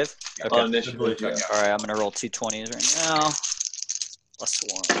initiative? Okay. on initiative. Yeah. All right, I'm going to roll 2 20s right now. Plus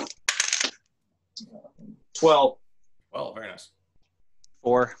 1. 12. Well, very nice.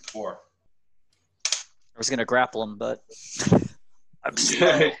 4. 4. I was going to grapple him, but I'm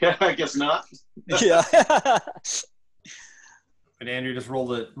I guess not. yeah. And Andrew, just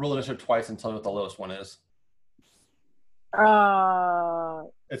roll initiative twice and tell me what the lowest one is.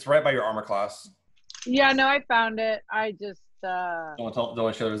 It's right by your armor class. Yeah, no, I found it. I just Don't show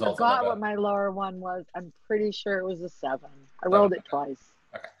the results. forgot what my lower one was. I'm pretty sure it was a 7. I rolled it twice.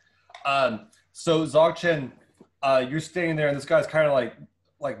 Okay. So Dzog, you're standing there, and this guy's kind of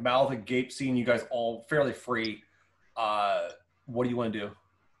like mouth agape, seeing you guys all fairly free. What do you want to do?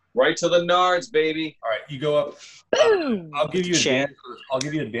 Right to the nards, baby. All right, you go up. Boom! I'll give you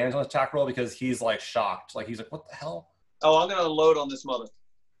advantage on this attack roll because he's like shocked. Like he's like, "What the hell?" Oh, I'm gonna load on this mother.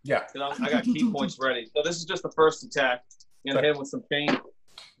 Yeah. I got key points ready. So this is just the first attack. I'm gonna hit him with some pain.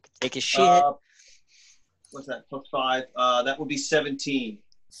 Take his shit. What's that? Plus 5. That would be 17.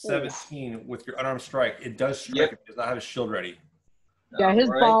 17 with your unarmed strike. It does strike. Yep. It does not have his shield ready. Yeah, his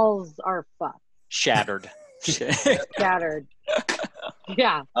Right. balls are fucked. Shattered. Scattered.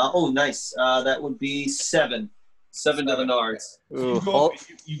 Yeah. Oh, nice. That would be 7. 7 to the nards. So you go up,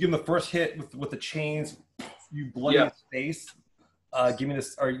 you give him the first hit with the chains. You bloody his face. Give me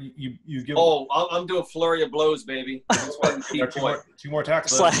this. Or you give. Oh, I'm doing flurry of blows, baby. This one key point. two more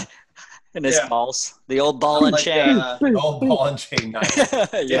attacks. And his balls. The old ball and chain. The old ball and chain. Nice.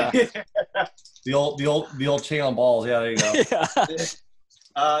 Yeah. The old chain on balls. Yeah, there you go. Yeah.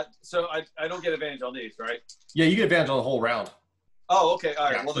 So I don't get advantage on these, right? Yeah, you get advantage on the whole round. Oh, okay. All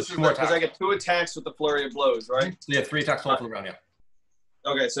right. Yeah, Well, so this is 2 more because I attacks. get 2 attacks with the flurry of blows, right? So you have 3 attacks total for the round, yeah.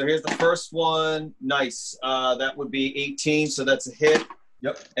 Okay, so here's the first one. Nice. That would be 18, so that's a hit.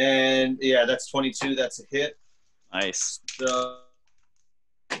 Yep. And yeah, that's 22. That's a hit. Nice. So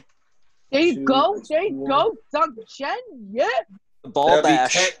There you 2, go. that's There you 4. go. Doug Chen. Yeah. Ball That'd be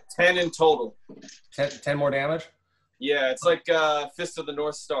bash. 10 in total. 10 more damage. Yeah, it's like Fist of the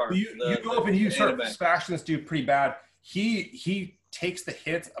North Star. You go up and you start anime. smashing this dude pretty bad. He takes the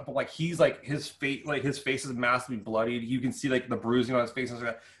hits, but like his face is massively bloodied. You can see like the bruising on his face and stuff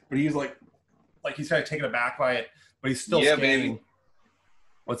like that. But he's like he's kind of taken aback by it, but he's still standing. Baby.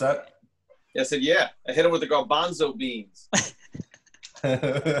 What's that? Yeah, I said yeah. I hit him with the garbanzo beans.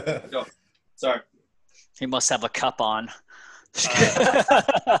 Go. Sorry. He must have a cup on.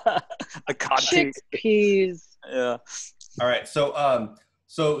 A cod Chickpeas. Yeah. All right, so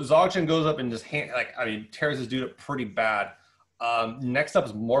Dzog goes up and just tears this dude up pretty bad. Next up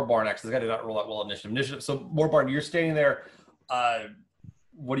is Morbarn. Actually, this guy did not roll out well initiative. So Morbarn, you're standing there.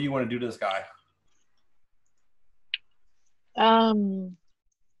 What do you want to do to this guy? I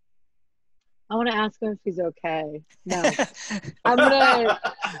want to ask him if he's okay. No, I'm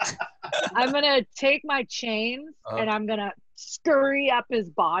gonna take my chains and I'm gonna scurry up his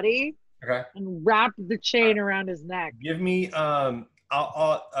body. Okay. And wrap the chain around his neck. Give me give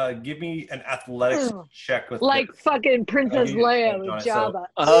me an athletics check with fucking Princess Leia with Jabba.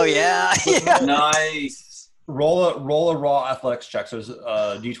 Oh yeah. Yeah. Nice. Roll a raw athletics check. So there's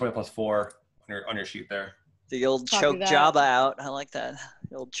D20 plus 4 on your sheet there. The old Copy choke that. Jabba out. I like that.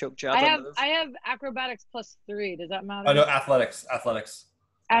 The old choke Jabba move. I have acrobatics plus 3. Does that matter? Oh no, athletics. Athletics,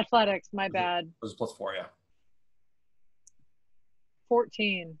 my bad. It was plus 4, yeah.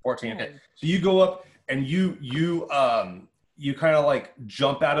 14. 14. Okay. So you go up and you kind of like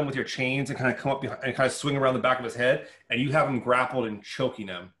jump at him with your chains and kind of come up behind and kind of swing around the back of his head, and you have him grappled and choking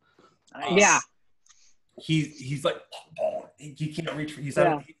him. Nice. Yeah. He's like he can't reach for he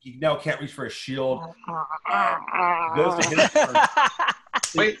now can't reach for his shield. Goes to hit him.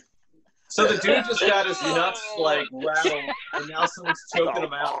 Wait. So the dude just got his nuts like rattled, and now someone's choking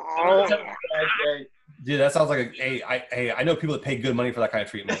him out. Let's have a bad day. Dude, that sounds like I know people that pay good money for that kind of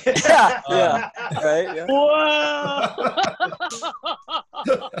treatment. Yeah. Yeah. Right. Yeah. Whoa!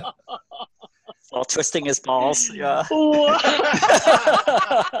 All twisting his balls. Yeah.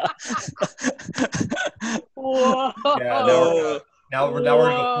 Whoa! Now we're gonna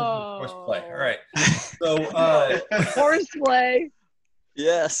go horseplay. All right. So Horseplay.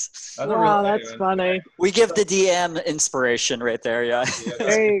 Yes. Wow, that's funny. We give the DM inspiration right there. Yeah.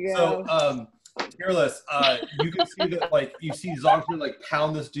 There you go. So Tyralus, you can see that you see Dzog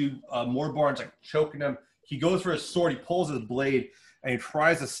pound this dude. Morbarn's choking him. He goes for his sword. He pulls his blade and he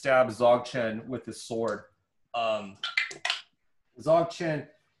tries to stab Dzog with his sword. Dzog,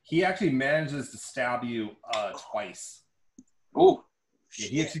 he actually manages to stab you twice. Ooh. Yeah,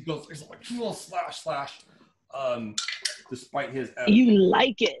 he actually goes slash. Despite his you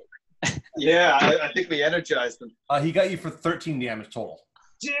like it. Yeah, I think we energized him. He got you for 13 damage total.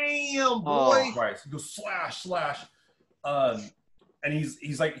 Damn, boy! Oh, right, so he goes slash, and he's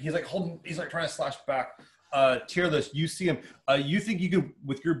trying to slash back. Tyralus, you see him. You think you could,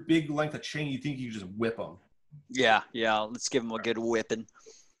 with your big length of chain, you think you could just whip him? Yeah. Let's give him a good whipping.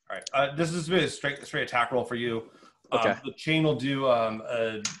 All right, this is a straight attack roll for you. Okay. The chain will do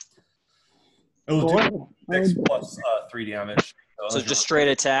it'll do 6 plus 3 damage. So just straight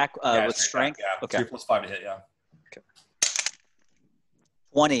attack with strength? Attack, yeah. Okay. 3 plus 5 to hit, yeah. Okay.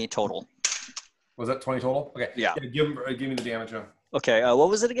 20 total. Was that 20 total? Okay. Yeah. Give me the damage. Okay. What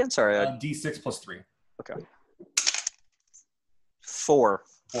was it again? Sorry. D6 plus 3. Okay. 4.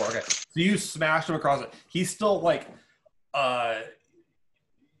 4, okay. So you smashed him across it. He's still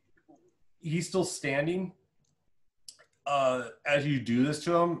he's still standing as you do this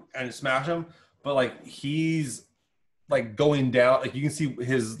to him and smash him, but he's going down. You can see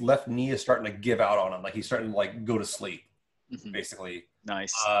his left knee is starting to give out on him. He's starting to go to sleep, basically.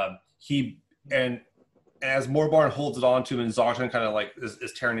 Nice. And as Morbarn holds it on to him and Zzahsh kind of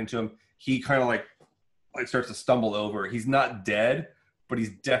is tearing into him, he kind of starts to stumble over. He's not dead, but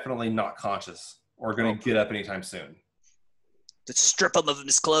he's definitely not conscious or going to get up anytime soon. To strip him of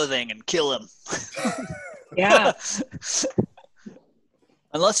his clothing and kill him. Yeah.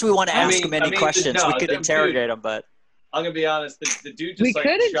 Unless we want to ask him any questions, we could interrogate him, but I'm gonna be honest, the dude just shot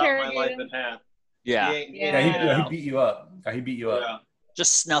my life in half. Yeah. He beat you up. He beat you up. Yeah.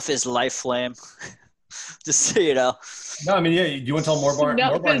 Just snuff his life flame. Just so you know. No, I mean, yeah. Do you want to tell Morbarn?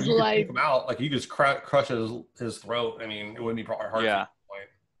 Snuff Morbarn, his you life. can take him out. You just crush his throat. I mean, it wouldn't be hard. Yeah.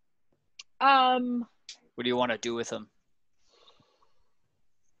 What do you want to do with him?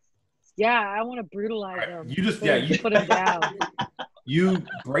 Yeah, I want to brutalize him. You just you put him down. You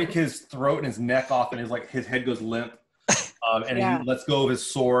break his throat and his neck off, and his head goes limp. And he lets go of his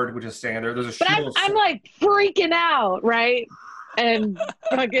sword, which is standing there. There's a shield. But I'm like freaking out, right? And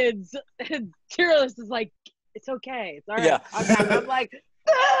fucking Tyralus is like, it's okay. It's all right. Yeah. I'm like,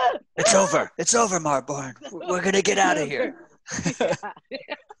 ah! It's over. It's over, Marborn. We're going to get out of here.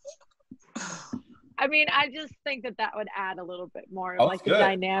 I mean, I just think that would add a little bit more Oh, of like the good.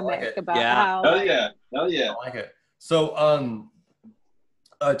 dynamic about Yeah. how. Hell yeah. I like it. So,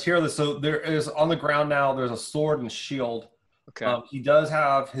 Tyralus, so there is on the ground now, there's a sword and shield. Okay. He does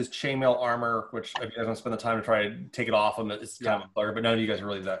have his chainmail armor, which if you guys want to spend the time to try to take it off him, it's kind of a blur, but none of you guys are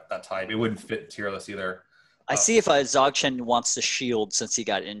really that type. It wouldn't fit Tyralus either. I see if Dzog Chen wants the shield since he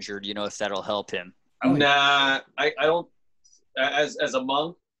got injured, if that'll help him. Nah, I don't. As a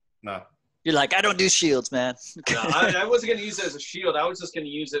monk, No. You're like, I don't do shields, man. no, I wasn't going to use it as a shield. I was just going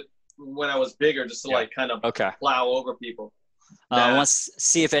to use it when I was bigger, just to kind of plow over people. Let's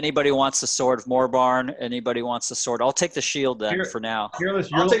see if anybody wants the sword of Morbarn. Anybody wants the sword? I'll take the shield then for now. Tyralus,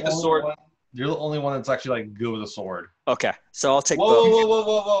 I'll take the sword. You're the only one that's actually good with a sword. Okay, so I'll take both. both.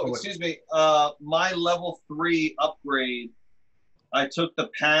 Whoa. Excuse me. My level 3 upgrade, I took the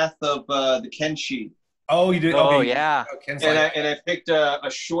path of the Kenshi. Oh, you did? Oh, okay. yeah. And I picked a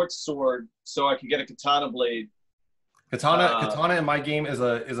short sword so I could get a katana blade. Katana in my game is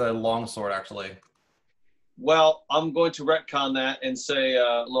a long sword, actually. Well, I'm going to retcon that and say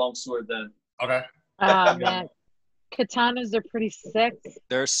longsword then. Okay. Man, katanas are pretty sick.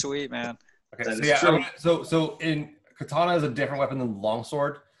 They're sweet, man. Okay. So in katana is a different weapon than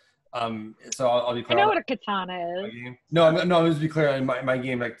longsword. So I'll be clear. I know what a katana is. No. Just to be clear, in my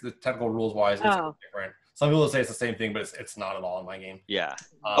game, like the technical rules wise, it's different. Some people say it's the same thing, but it's not at all in my game. Yeah.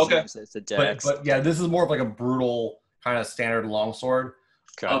 Okay. It's a dex. But yeah, this is more of like a brutal kind of standard longsword.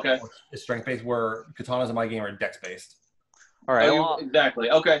 Okay. It's strength based, where katanas in my game are dex based. All right.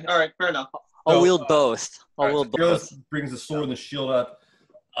 Exactly. Okay. All right. Fair enough. I'll wield both. I'll wield both. Brings the sword and the shield up,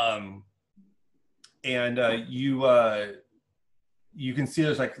 and you can see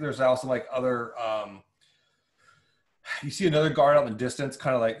there's also other. You see another guard out in the distance,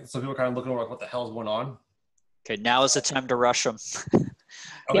 kind of some people are kind of looking over what the hell's going on. Okay, now is the time to rush them. Okay.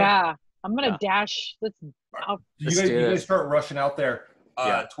 Yeah, I'm gonna dash. You guys start rushing out there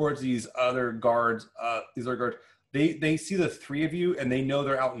towards these other guards. They see the three of you and they know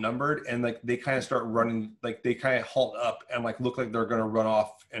they're outnumbered, and they kind of start running. They kind of halt up and look like they're gonna run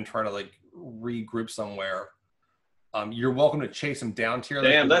off and try to regroup somewhere. You're welcome to chase them down to your.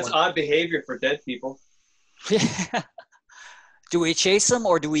 Damn, that's odd behavior for dead people. Yeah. Do we chase them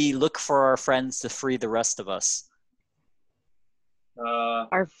or do we look for our friends to free the rest of us?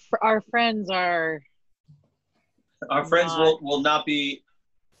 Our friends are. Our friends will not be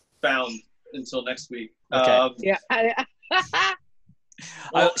found until next week. Okay. Yeah.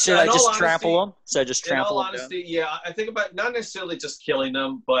 Should I just trample them? Should I just trample them? In all honesty, yeah. I think about not necessarily just killing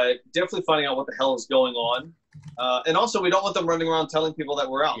them, but definitely finding out what the hell is going on. And also, we don't want them running around telling people that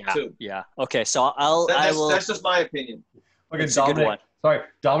we're out too. Yeah. Okay. So That's just my opinion. Okay, Dominic. Sorry,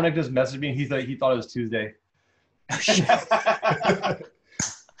 Dominic just messaged me. He thought it was Tuesday.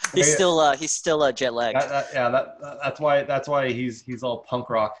 He's still jet lagged. That's why he's all punk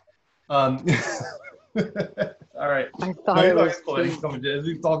rock. All right. I thought it was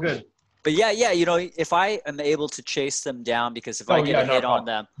it's all good. But yeah, if I am able to chase them down, because if I get a hit on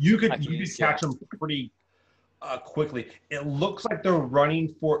them, you could catch them pretty quickly. It looks like they're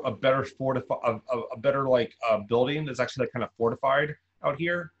running for a better building that's actually kind of fortified out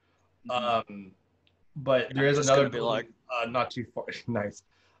here. But there is another building not too far. Nice.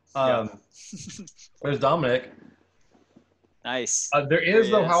 There's Dominic. Nice. There is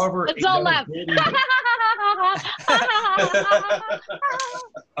though, however, it's all left.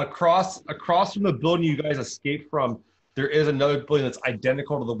 across from the building you guys escaped from, there is another building that's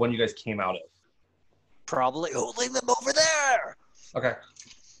identical to the one you guys came out of. Probably holding them over there. Okay.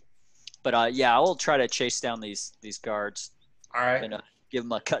 But I will try to chase down these guards. All right. And give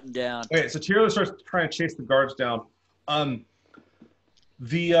them a cutting down. Okay, so Tyralus starts trying to chase the guards down. What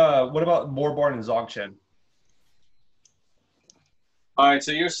about Morbarn and Dzog Chen? All right,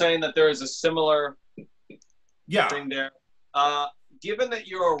 so you're saying that there is a similar thing there. Given that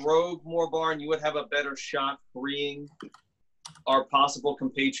you're a rogue, Morbarn, you would have a better shot freeing our possible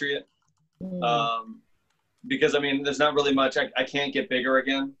compatriot. Because, there's not really much. I can't get bigger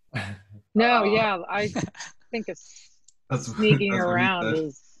again. No, I think it's sneaking around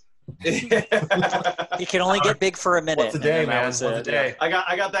is... He can only get big for a minute. Once a day, man. Once a day. I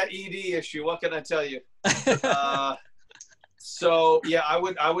got that ED issue. What can I tell you? So yeah, I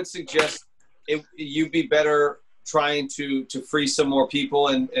would suggest you'd be better trying to free some more people,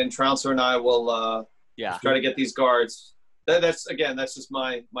 and Trouncer and I will try to get these guards. That's just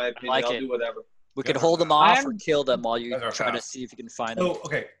my opinion. I'll do whatever. We could hold them off or kill them while you try to see if you can find them. Oh,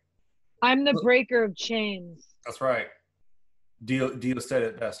 okay. I'm the breaker of chains. That's right. Dio said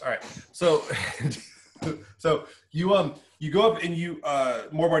it best. All right. So so you go up and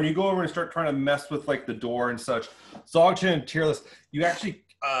Morbarn, you go over and start trying to mess with like the door and such. Dzog, Chen, and Tyralus, you actually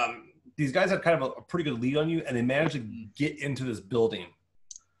these guys have kind of a pretty good lead on you, and they manage to get into this building.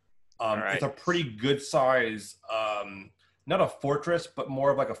 Right. It's a pretty good size, not a fortress, but more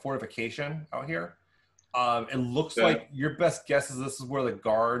of like a fortification out here. It looks like your best guess is this is where the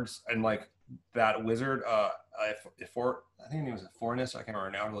guards and like that wizard, I think her name was Fornus. I can't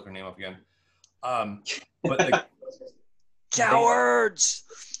remember now. I'll look her name up again. But cowards.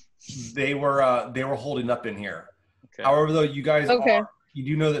 They were holding up in here. Okay. However, though, you guys you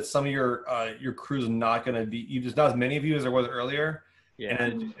do know that some of your crew's not going to be. There's not as many of you as there was earlier. Yeah.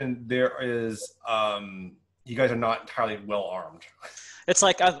 And there is you guys are not entirely well armed. It's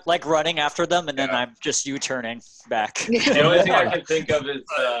like I'm like running after them, and then I'm just U-turning back. The only thing I can think of is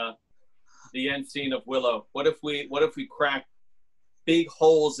the end scene of Willow. What if we crack big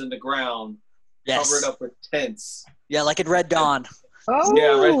holes in the ground, cover it up with tents? Yeah, like in Red Dawn.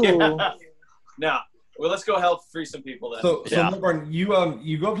 Oh. Yeah. Now, well, let's go help free some people then. So Morbarn, you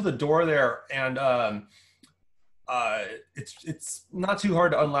go up to the door there, and it's not too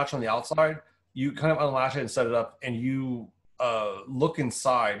hard to unlatch on the outside. You kind of unlatch it and set it up, and you look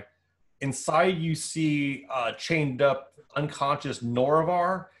inside. Inside, you see chained up, unconscious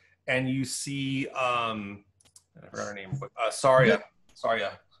Norovar, and you see I forgot her name. Sarya.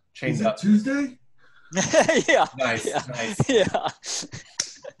 Sarya chained up. Tuesday? Yeah. Nice. Yeah.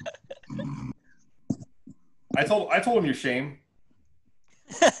 I told him your shame.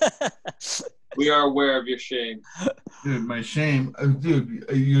 We are aware of your shame. Dude, my shame. Dude,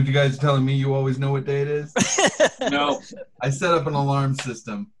 you guys telling me you always know what day it is? No. I set up an alarm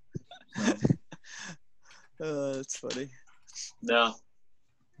system. That's funny. No.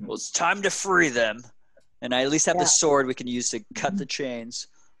 Well, it's time to free them. And I at least have the sword we can use to cut the chains.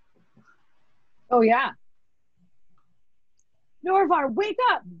 Oh, yeah. Norovar, wake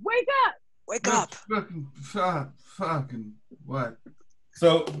up! Wake up! Wake up! Fucking what?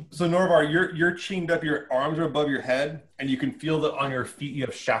 So Norovar, you're chained up. Your arms are above your head, and you can feel that on your feet you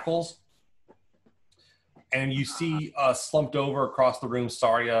have shackles. And you see slumped over across the room,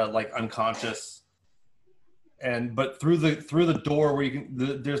 Sarya, like unconscious. But through the door where you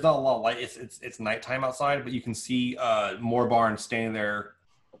can, there's not a lot of light. It's nighttime outside, but you can see Morbarn standing there,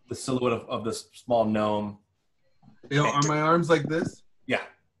 the silhouette of this small gnome. Are my arms like this? Yeah.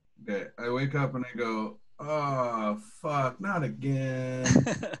 Okay. I wake up and I go, oh, fuck, not again.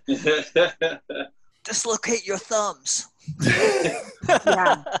 Dislocate your thumbs.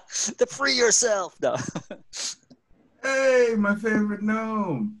 Yeah. To free yourself. No. Hey, my favorite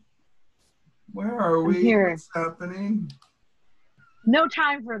gnome. Where are we? Here. What's happening? No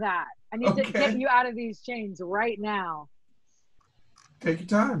time for that. I need to get you out of these chains right now. Take your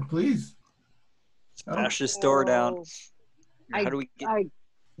time, please. Smash this door down. How do we get... I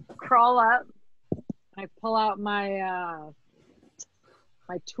crawl up. I pull out my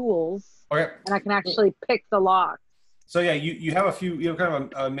my tools. Okay. And I can actually pick the lock. So yeah, you have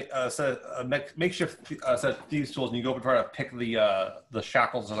kind of a makeshift set of thieves tools, and you go up and try to pick the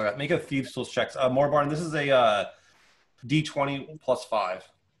shackles and stuff like that. Make a thieves tools check. Morbarn, this is a D20 plus 5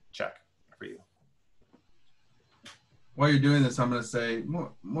 check for you. While you're doing this, I'm going to say,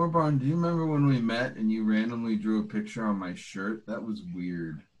 Morbarn, do you remember when we met and you randomly drew a picture on my shirt? That was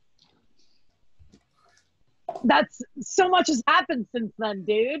weird. That's so much has happened since then,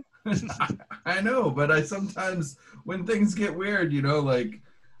 dude. I know, but I sometimes, when things get weird, like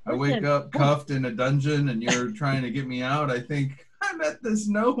I wake up cuffed in a dungeon and you're trying to get me out, I think, I met this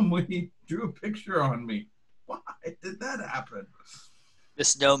gnome when he drew a picture on me. Why did that happen?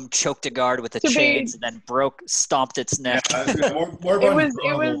 This gnome choked a guard with the chains and then stomped its neck. Yeah, Morbarn's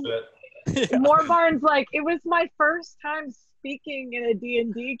like, it was my first time speaking in a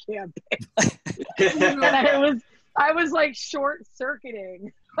D&D campaign. And I was like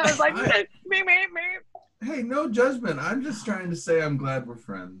short-circuiting. I was like, me. Hey, no judgment. I'm just trying to say I'm glad we're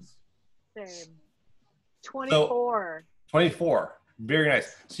friends. Same. 24. So, 24. Very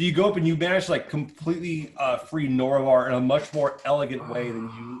nice. So you go up and you manage to completely free Norovar in a much more elegant way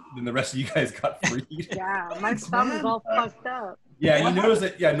than the rest of you guys got freed. Yeah, my thumb is all fucked up. Yeah, you notice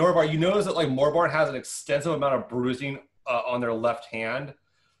that. Yeah, Norovar. You notice that like Morbarn has an extensive amount of bruising on their left hand.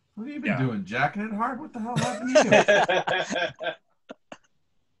 What have you been doing? Jacking it hard? What the hell happened to you?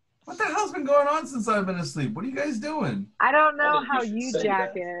 What the hell's been going on since I've been asleep? What are you guys doing? I don't know how you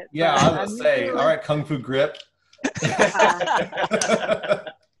jack it. Yeah, I was gonna say. All right, Kung Fu grip.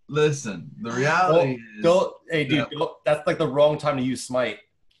 Listen, the reality is. Hey, dude, that's like the wrong time to use smite.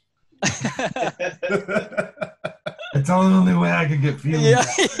 It's the only way I can get feelings.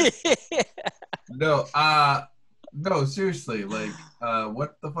 Yeah. No, seriously. Like,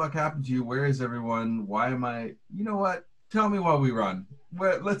 what the fuck happened to you? Where is everyone? Why am I? You know what? Tell me while we run.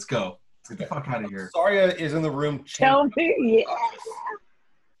 Let's go. Let's get the fuck out of here. Sarya is in the room. Tell me, yeah.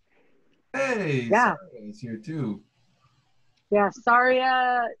 Hey, yeah. Sarya is here too. Yeah,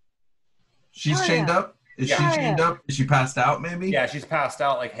 Sarya. She's chained up? Is she chained up? Is she passed out maybe? Yeah, she's passed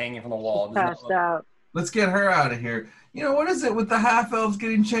out, like hanging from the wall. She's passed out. Let's get her out of here. You know, what is it with the half-elves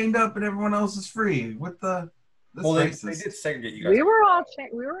getting chained up and everyone else is free? What the... Well, they did segregate you guys. We were all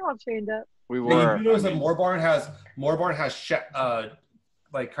chained up. We were. You notice that Morbarn has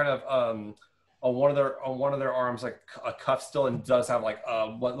like kind of on one of their arms like a cuff still, and does have like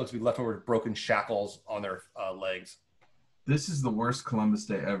what looks to be leftover broken shackles on their legs. This is the worst Columbus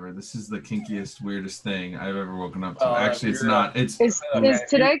Day ever. This is the kinkiest, weirdest thing I've ever woken up to. Actually, it's not. Is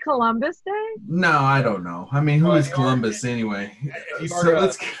today Columbus Day? No, I don't know. I mean, who is Columbus anyway? So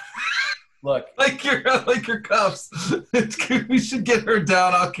let's look like your cuffs. We should get her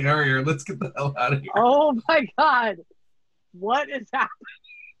down. I'll carry her. Let's get the hell out of here. Oh my God, what is happening?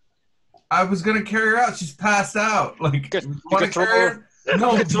 I was gonna carry her out. She's passed out. Like, you want to carry her?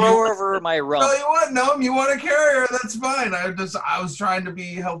 No, throw her over my rump. Tell you what, no, you want to carry her? That's fine. I was trying to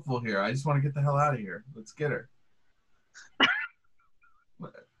be helpful here. I just want to get the hell out of here. Let's get her.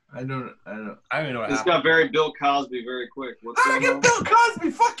 I don't even know what This got very Bill Cosby very quick. What's going on? Bill Cosby?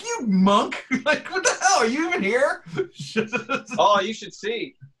 Fuck you, monk! Like, what the hell? Are you even here? Oh, you should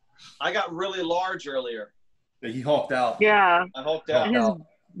see. I got really large earlier. He hulked out. Yeah. I hulked out.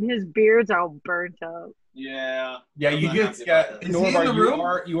 His beard's all burnt up. Yeah. Yeah, you get. Yeah, is he in the room?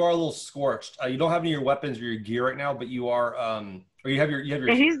 You are a little scorched. You don't have any of your weapons or your gear right now, but you are. Or you have your.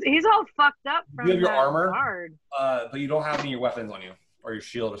 He's all fucked up from you have your that armor. Guard. But you don't have any of your weapons on you or your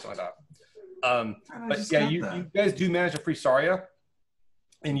shield or something like that. But yeah, you guys do manage to free Sarya,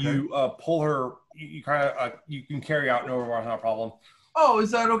 and you pull her. You kind of you can carry out Norovar, not a problem. Oh,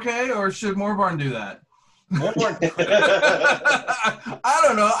 is that okay, or should Morbarn do that? Morbarn. I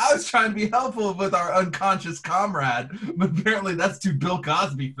don't know. I was trying to be helpful with our unconscious comrade, but apparently that's too Bill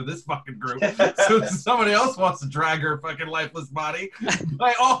Cosby for this fucking group. So if somebody else wants to drag her fucking lifeless body,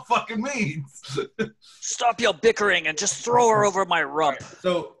 by all fucking means. Stop your bickering and just throw her over my rump. Right.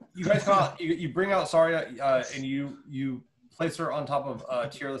 So you guys come out. You bring out Sarya, and you place her on top of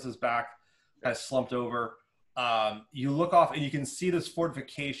Tyralus's back, kind of slumped over. You look off, and you can see this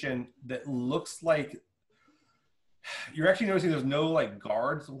fortification that looks like. You're actually noticing there's no like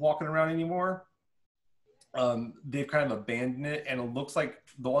guards walking around anymore. They've kind of abandoned it, and it looks like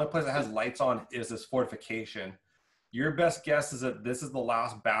the only place that has lights on is this fortification. Your best guess is that this is the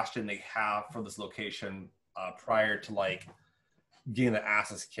last bastion they have for this location prior to like getting the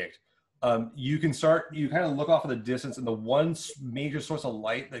asses kicked. You kind of look off in the distance, and the one major source of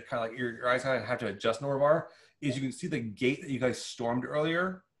light that kind of like your eyes kind of have to adjust, Norovar, is you can see the gate that you guys stormed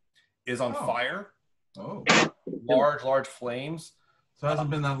earlier is on fire. Oh, large flames. So it hasn't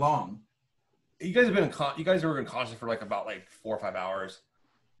been that long. You guys have been you guys were unconscious for like about like 4 or 5 hours.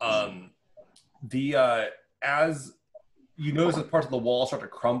 As you notice that parts of the wall start to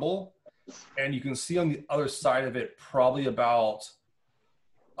crumble, and you can see on the other side of it probably about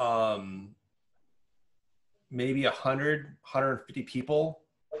maybe 150 people,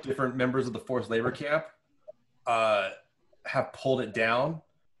 different members of the forced labor camp, have pulled it down.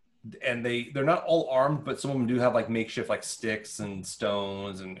 And they're not all armed, but some of them do have like makeshift like sticks and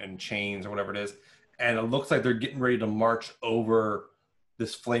stones and chains or whatever it is. And it looks like they're getting ready to march over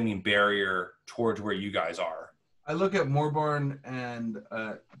this flaming barrier towards where you guys are. I look at Morbarn and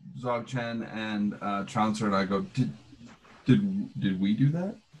Dzog, Chen and Trouncer, and I go, did we do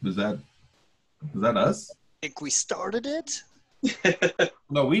that? Was that us? I think we started it.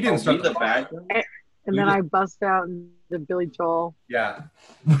 No, we didn't start the bad. And then I bust out the Billy Joel. Yeah.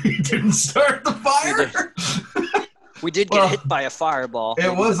 We didn't start the fire. We did get hit by a fireball. It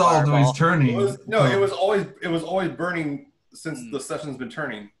was always turning. It was always burning since the session's been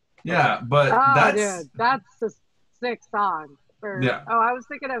turning. Yeah, but that's a sick song. Yeah. Oh, I was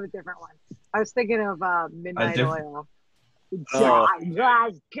thinking of a different one. I was thinking of Midnight Oil. Oh,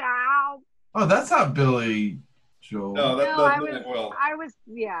 that's not Billy Joel. No, No, that's midnight oil. I was,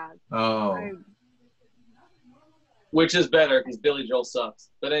 yeah. Oh. Which is better because Billy Joel sucks.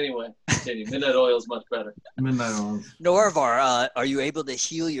 But anyway, continue. Midnight Oil is much better. Midnight Oil. Norovar, are you able to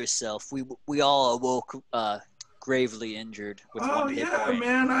heal yourself? We all awoke gravely injured with Oh one hit yeah, point.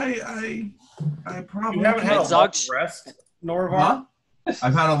 man. I probably You haven't had a And long Zzahsh- rest, Norovar? Huh?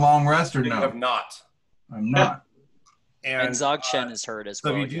 I've had a long rest or You no? have not. I'm not. And Dzog Chen is hurt as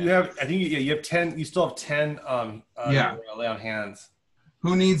So well. you do have, I think you have 10, you still have 10 Yeah. lay on hands.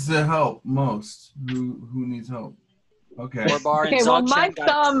 Who needs the help most? Who needs help? Okay. Norovar and Okay, well, Dzog my Chen got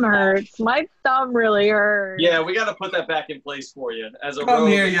thumb hurts. My thumb really hurts. Yeah, we got to put that back in place for you. As a Come rogue,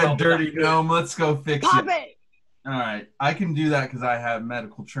 here, it's you probably dirty not good. gnome. Let's go fix Pop it. it. All right. I can do that because I have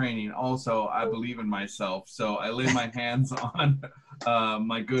medical training. Also, I believe in myself. So I lay my hands on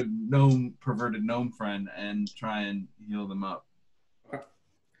my good perverted gnome friend and try and heal them up.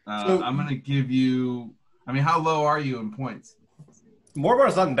 I'm going to give you, how low are you in points?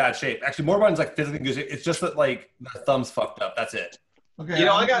 Morbar's not in bad shape. Actually, Morbar's like physically good shape. It's just that like the thumb's fucked up. That's it. Okay. You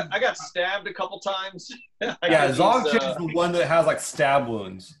know, I got stabbed a couple times. Yeah, Dzog is the one that has like stab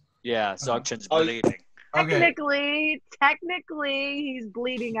wounds. Yeah, Dzog Chen's bleeding. Okay. Technically, he's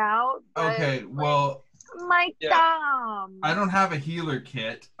bleeding out. But Okay, well, my thumb. I don't have a healer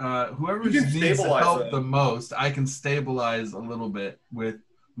kit. Whoever You can needs stabilize help it. the most, I can stabilize a little bit with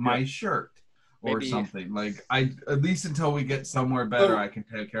my shirt or Maybe. something. Like at least until we get somewhere better, I can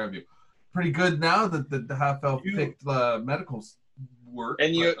take care of you. Pretty good now that the half elf picked medical work.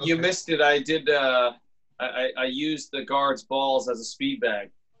 And you but okay. missed it. I did. I used the guard's balls as a speed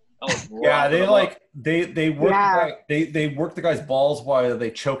bag. Yeah, they like they worked Yeah. they worked the guy's balls while they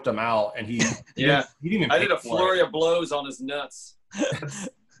choked him out, and he didn't even I did a pay for flurry it. of blows on his nuts.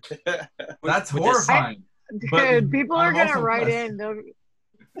 That's with this- horrifying. Dude, people are I'm gonna also write impressed. in.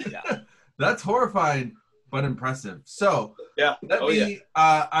 They'll- That's horrifying, but impressive. So Yeah.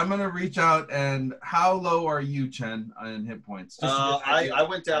 I'm gonna reach out. And how low are you, Chen, in hit points? Just to get an idea. I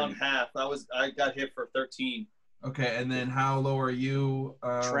went down half. I got hit for 13. Okay, and then how low are you?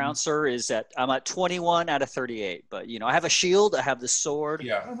 Trouncer is I'm at 21 out of 38, but I have a shield, I have the sword.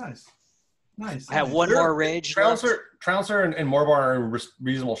 Yeah. Oh, nice. I have one more rage left. Trouncer and Morbar are in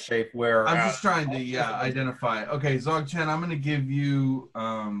reasonable shape. Where I'm just trying to identify. Okay, Dzog Chen, I'm gonna give you.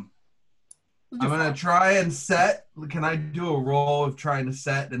 I'm gonna try and set. Can I do a roll of trying to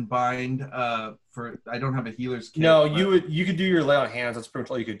set and bind? I don't have a healer's kit. No, you could do your lay on hands. That's pretty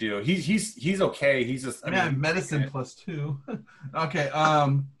much all you could do. He's okay. He's just. I have medicine +2. Okay.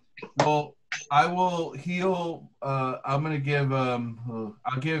 Well, I will heal. I'm gonna give. I'll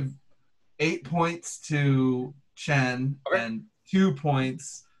give 8 points to Chen and 2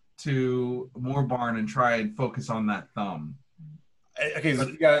 points to Moorbarn and try and focus on that thumb. Okay,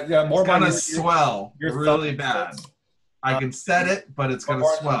 so yeah, It's gonna Morbar. swell really bad. I can set it, but it's gonna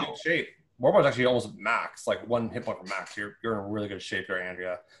Morbar's in swell. good shape. Morbar's actually almost max, like 1 hit point from max. You're in really good shape there,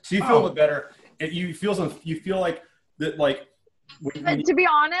 Andrea. So you feel a bit better. You feel like that, like. To be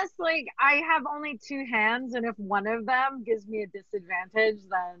honest, like I have only 2 hands, and if one of them gives me a disadvantage,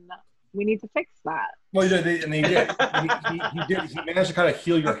 then we need to fix that. Well, he did. He did. He managed to kind of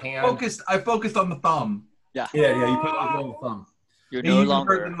heal your hand. I focused on the thumb. Yeah. Yeah. You put it on the thumb. You're And no you heard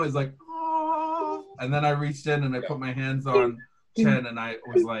longer. the noise like, "Oh," and then I reached in and I put my hands on Chen and I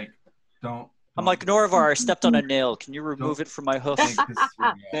was like, "Don't." I'm like, Norovar, I stepped on a nail. Can you remove it from my hoof? make this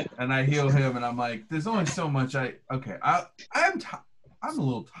through me." And I heal him, and I'm like, "There's only so much I'm a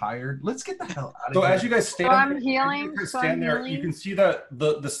little tired. Let's get the hell out of So here." as you guys stand, I'm healing. stand there, you can see that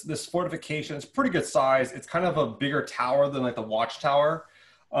this fortification is pretty good size. It's kind of a bigger tower than like the watchtower.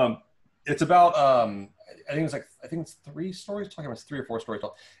 It's about I think it's 3 stories. Talking about 3 or 4 stories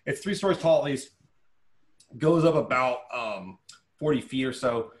tall. It's 3 stories tall at least. Goes up about 40 feet or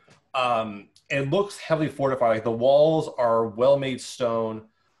so. It looks heavily fortified. Like the walls are well-made stone.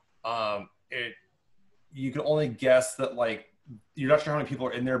 You can only guess that like you're not sure how many people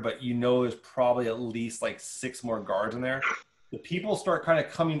are in there, but there's probably at least like 6 more guards in there. The people start kind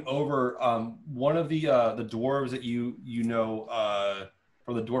of coming over. One of the dwarves that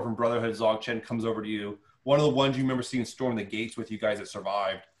from the Dwarven Brotherhood, Dzog Chen, comes over to you. One of the ones you remember seeing storm the gates with you guys that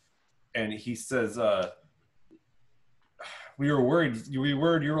survived, and he says, "We were worried. We were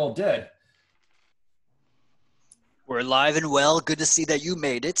worried you were all dead." We're alive and well. Good to see that you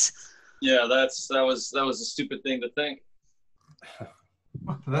made it. Yeah, that was a stupid thing to think.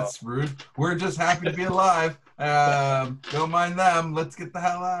 That's rude. We're just happy to be alive. Don't mind them. Let's get the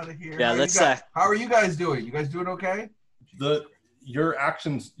hell out of here. Yeah, How are you guys doing? You guys doing okay? Your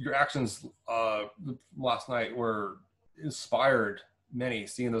actions last night were inspired many,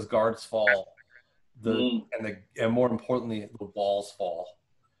 seeing those guards fall. and more importantly, the walls fall.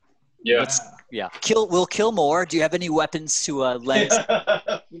 Yeah. We'll kill more. Do you have any weapons to lend?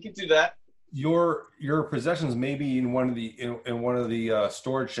 We can do that. Your possessions may be in one of the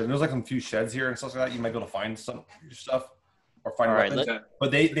storage sheds. There's like a few sheds here and stuff like that. You might be able to find some stuff or find weapons.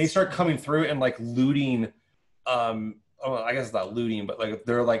 But they start coming through and like looting. I guess it's not looting, but like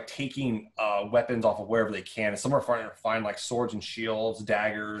they're like taking weapons off of wherever they can. And some are starting to find like swords and shields,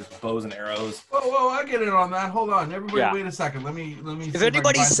 daggers, bows and arrows. Whoa! I get it on that. Hold on, everybody, wait a second. Let me. If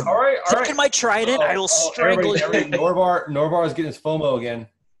anybody's taking my trident, I will strangle you. Norovar is getting his FOMO again.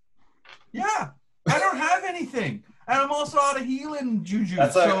 Yeah, I don't have anything, and I'm also out of healing juju.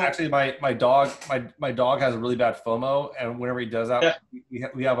 That's actually my dog. My dog has a really bad FOMO, and whenever he does that,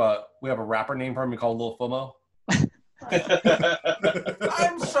 we have a rapper name for him. We call Lil FOMO.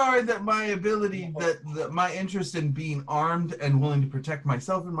 I'm sorry that my ability, that my interest in being armed and willing to protect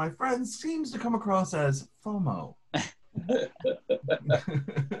myself and my friends seems to come across as FOMO.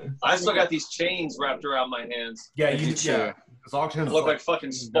 I still got these chains wrapped around my hands. Yeah, you too. I look like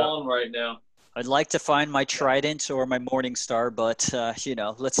fucking Spawn right now. I'd like to find my trident or my morning star, but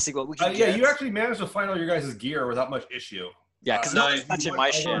let's see what we can get. You actually managed to find all your guys' gear without much issue. Yeah, because no one's touching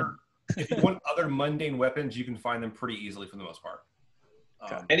my shit. If you want other mundane weapons, you can find them pretty easily for the most part.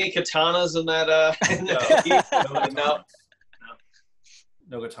 Any katanas in that?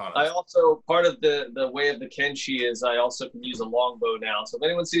 No katanas. I also, part of the way of the Kenshi is I also can use a longbow now. So if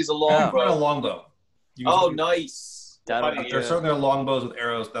anyone sees a longbow. A longbow. Nice. There's certainly longbows with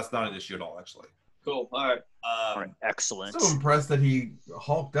arrows. That's not an issue at all, actually. Cool. All right. Excellent. I'm so impressed that he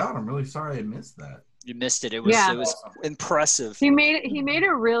hulked out. I'm really sorry I missed that. You missed it. It was impressive. He made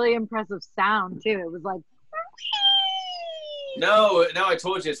a really impressive sound too. It was like. No, I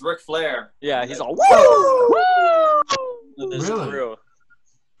told you it's Ric Flair. Yeah, he's all woo! Really?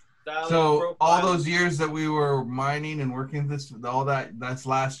 So all those years that we were mining and working that's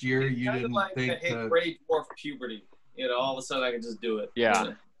last year. You didn't think Gray Dwarf puberty. All of a sudden I can just do it.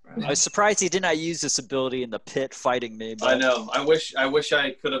 Yeah. I was surprised he did not use this ability in the pit fighting me. But... I know. I wish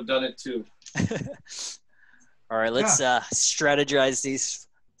I could have done it too. All right, let's strategize these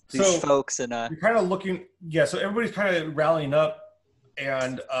folks and you're kind of looking. Yeah, so everybody's kind of rallying up,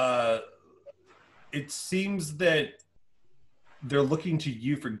 and it seems that they're looking to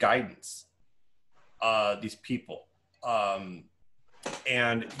you for guidance. These people,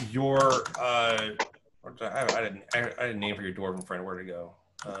 and your I didn't name for your dwarven friend. Where'd it go?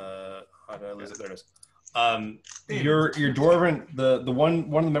 How did I lose it? There it is. Your dwarven, the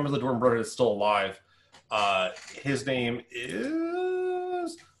one of the members of the dwarven brotherhood is still alive. His name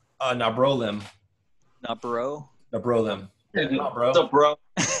is Nabrolim. Nabro? Nabrolim. What's up, bro?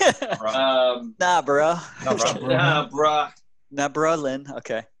 Nah, bro. Nabrolin.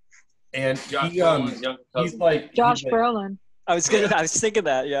 Okay. And he's like Josh Brolin. I was thinking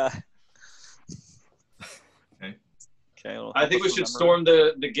that, yeah. Okay, I think we should storm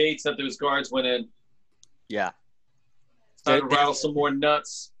the gates that those guards went in. Yeah. Time to rattle some more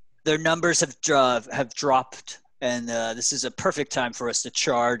nuts. Their numbers have dropped, and this is a perfect time for us to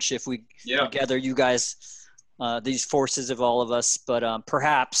charge if we gather you guys, these forces of all of us. But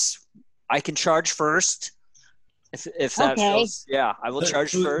perhaps I can charge first. If that feels, I will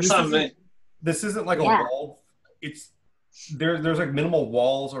charge first. This isn't like a wall. It's there's like minimal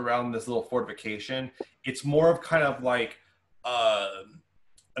walls around this little fortification. It's more of kind of like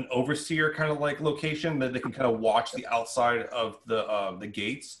an overseer kind of like location that they can kind of watch the outside of the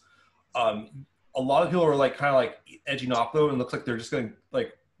gates. A lot of people are like kind of like edging off though, and it looks like they're just going to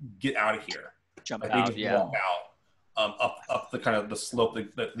like get out of here. Jump like, out, they just walk out up the kind of the slope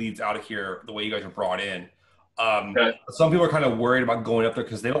that leads out of here the way you guys are brought in. Some people are kind of worried about going up there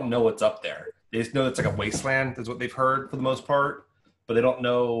because they don't know what's up there. They just know it's like a wasteland is what they've heard for the most part, but they don't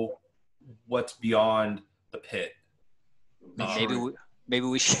know what's beyond the pit. Maybe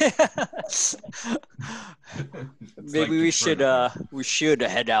we should we should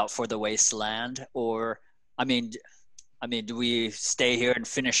head out for the wasteland, or I mean do we stay here and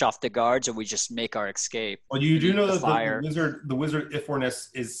finish off the guards, or we just make our escape? Well, you do know that the wizard Ifornus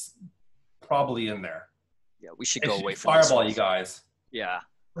is probably in there. Yeah, we should go away from this fireball, you guys. Yeah.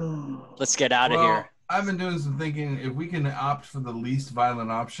 Let's get out of here. I've been doing some thinking. If we can opt for the least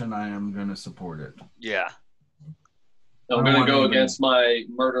violent option, I am going to support it. Yeah. I'm going to go against my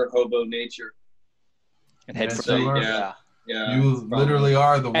murder hobo nature. And head for the... Yeah. You literally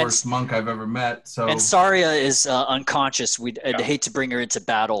are the worst monk I've ever met. So. And Sarya is unconscious. I'd hate to bring her into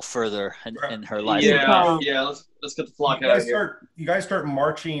battle further in her life. Yeah. Let's get the flock out of here. You guys start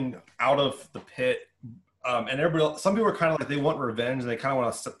marching out of the pit. and everybody, some people are kind of like they want revenge and they kind of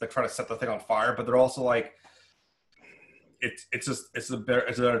want to try to set the thing on fire, but they're also like, it's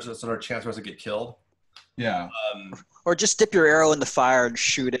another chance for us to get killed. Yeah. Or just dip your arrow in the fire and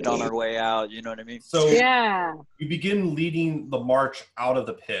shoot it on our way out. You know what I mean? So Yeah. you begin leading the march out of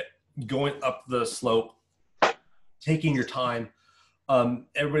the pit, going up the slope, taking your time.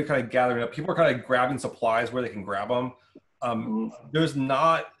 Everybody kind of gathering up. People are kind of grabbing supplies where they can grab them. There's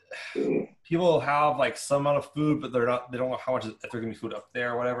not. People have like some amount of food, but they don't know how much, if there's gonna be food up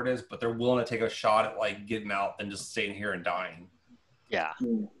there or whatever it is, but they're willing to take a shot at like getting out and just staying here and dying. Yeah.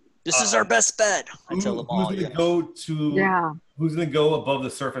 This is our best bet. I tell them all. Who's gonna go above the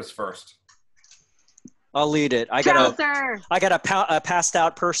surface first? I'll lead it. I got a passed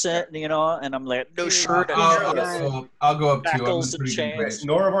out person, you know, and I'm like, no shirt. I'll go up too. Shackles and chains.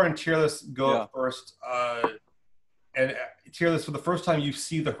 Norovar and Tyralus go up first. And Tyralus, for the first time, you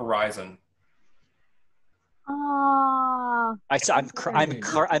see the horizon. I'm starting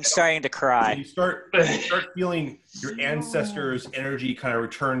to cry. You start feeling your ancestors' energy kind of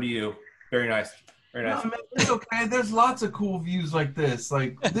return to you. Very nice. Very nice. No, man, it's okay. There's lots of cool views like this.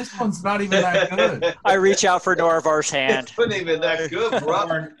 Like this one's not even that good. I reach out for Norovar's hand. It's not even that good,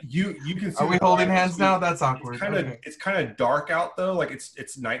 bro. You can see. Are we holding hands now? That's awkward. It's kind of dark out though. Like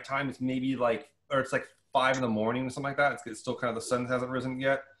it's nighttime. It's maybe like, or it's like 5 in the morning or something like that. It's still kind of, the sun hasn't risen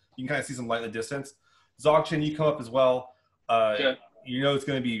yet. You can kind of see some light in the distance. Dzog, Chen, you come up as well. You know it's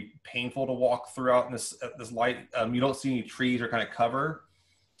going to be painful to walk throughout in this light. You don't see any trees or kind of cover.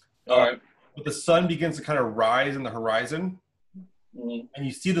 All right. But the sun begins to kind of rise in the horizon. And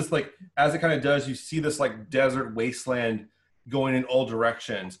you see this, like, as it kind of does, you see this like desert wasteland going in all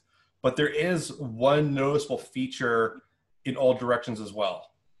directions. But there is one noticeable feature in all directions as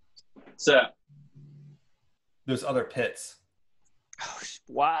well. So there's other pits.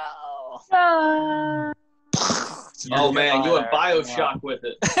 Wow. Oh man, you went Bioshock with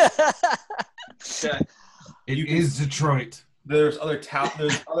it. Okay. It is Detroit. There's other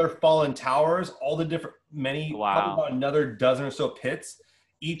fallen towers, all the different, probably about another dozen or so pits.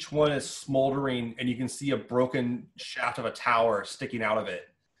 Each one is smoldering, and you can see a broken shaft of a tower sticking out of it.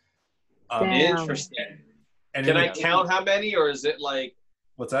 Interesting. And can I count how many, or is it like,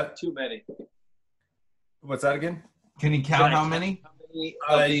 what's that? Too many. What's that again? Can you count how many?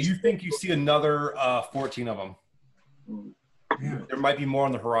 You think you see another 14 of them. There might be more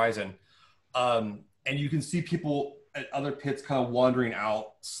on the horizon. And you can see people at other pits kind of wandering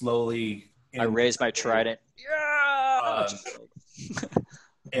out slowly. I raise my trident. Yeah!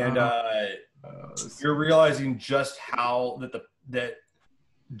 You're realizing just how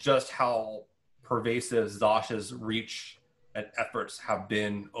how pervasive Zzahsh's reach and efforts have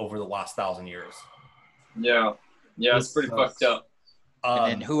been over the last 1,000 years. Yeah, it's pretty fucked up. And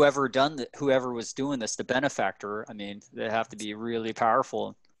then whoever was doing this, the benefactor, I mean, they have to be really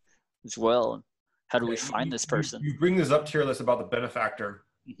powerful as well. How do we find this person? You bring this up, Tyralus, about the benefactor,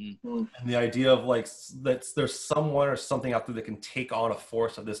 and the idea of like that there's someone or something out there that can take on a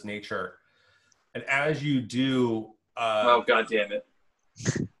force of this nature. And as you do, oh god damn it,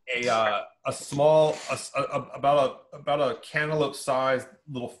 a small, about a cantaloupe-sized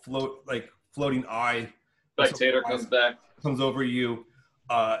little floating eye. Spectator comes over you,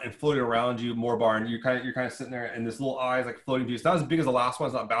 and floating around you, Morbarn. You're kind of sitting there, and this little eye is like floating to you. It's not as big as the last one.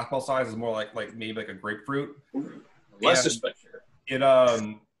 It's not basketball size. It's more like maybe like a grapefruit. Less Spectator.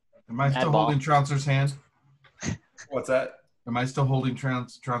 Am I still holding Trouncer's hand? What's that? Am I still holding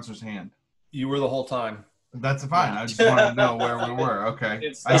Trouncer's hand? You were the whole time. That's fine. I just wanted to know where we were. Okay.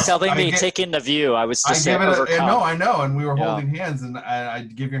 He's helping me take in the view. I was just overcome. No, I know. And we were holding hands, and I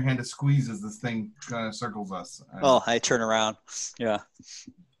give your hand a squeeze as this thing kind of circles us. I turn around. Yeah.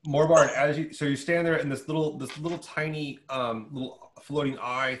 Morbarn, so you stand there in this little tiny little floating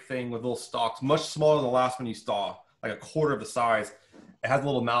eye thing with little stalks, much smaller than the last one you saw, like a quarter of the size. It has a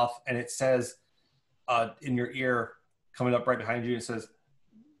little mouth, and it says in your ear, coming up right behind you, it says,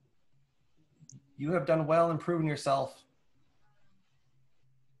 "You have done well in proving yourself."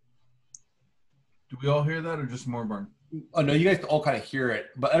 Do we all hear that, or just Morbarn? Oh no, you guys all kind of hear it,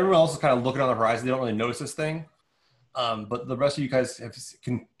 but everyone else is kind of looking on the horizon. They don't really notice this thing, but the rest of you guys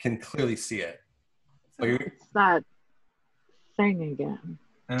can clearly see it. It's that thing again.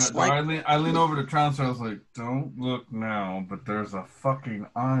 And I lean over to Trouncer. I was like, "Don't look now, but there's a fucking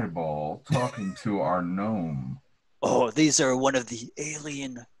eyeball talking to our gnome." Oh, these are one of the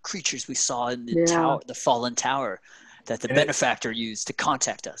alien creatures we saw in the tower, the fallen tower, that the benefactor used to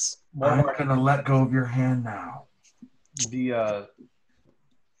contact us. I'm gonna let go of your hand now. God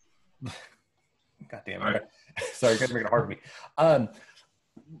damn it! Sorry, you guys are making it hard for me.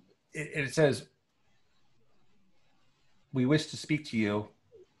 It says, we wish to speak to you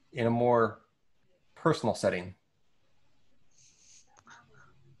in a more personal setting.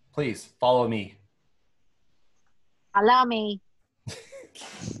 Please follow me. Allow me.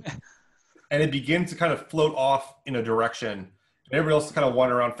 And it begins to kind of float off in a direction. And everybody else is kind of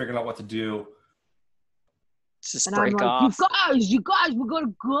wandering around figuring out what to do. Just And break I'm like, off. you guys, we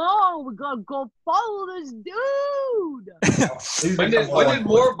gotta go. We gotta go follow this dude. When did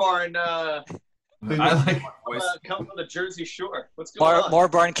Warbarn come from the Jersey Shore? What's going on?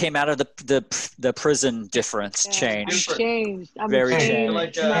 Morbarn came out of the prison difference. Changed. I'm changed. I'm Very changed. changed.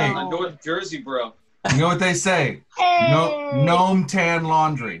 Like No. a North Jersey bro. You know what they say? Hey! Gnome tan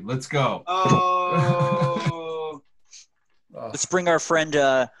laundry. Let's go. Oh. Let's bring our friend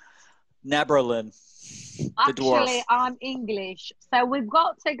Nabralin. Actually, I'm English, so we've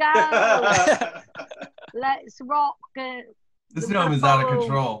got to go. Let's rock it. This gnome is out of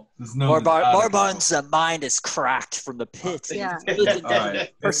control. This gnome Morbarn's mind is cracked from the pit. Yeah. All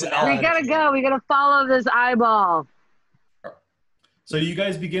right. Personality. We gotta go. We gotta follow this eyeball. So you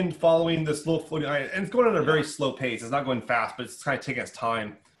guys begin following this little floating island, and it's going at a very slow pace. It's not going fast, but it's kind of taking its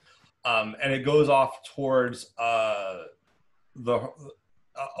time. And it goes off towards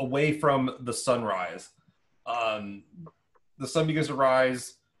away from the sunrise. The sun begins to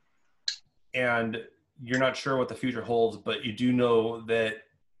rise, and you're not sure what the future holds, but you do know that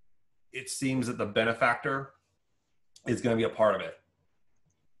it seems that the benefactor is going to be a part of it.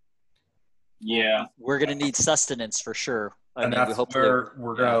 Yeah. We're going to need sustenance for sure. And that's where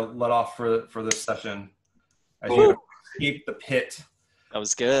we're going to let off for this session. As you escape the pit. That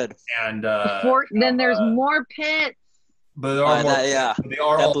was good. And then there's more pits. But there are more. They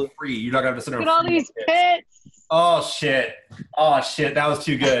are all free. You're not going to have to sit Look at all these pits. Oh, shit. That was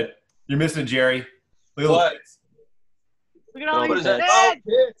too good. You're missing it, Jerry. Look at What? Look at all these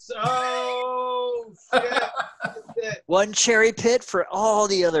pits. Oh, shit. One cherry pit for all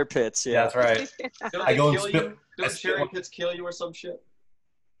the other pits. Yeah, that's right. Don't cherry pits kill you or some shit?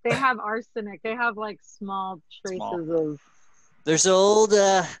 They have arsenic. They have like small traces of. There's old.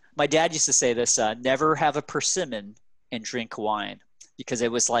 My dad used to say this: never have a persimmon and drink wine, because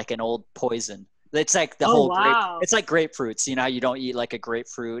it was like an old poison. It's like the whole grape. It's like grapefruits. You know how you don't eat like a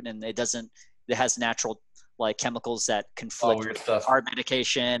grapefruit, and it has natural like chemicals that conflict with our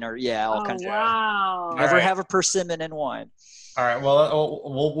medication or all kinds of. Wow. Never have a persimmon and wine. All right. Well,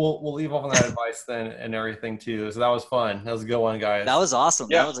 we'll leave off on that advice then and everything too. So that was fun. That was a good one, guys. That was awesome.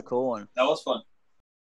 Yeah. That was a cool one. That was fun.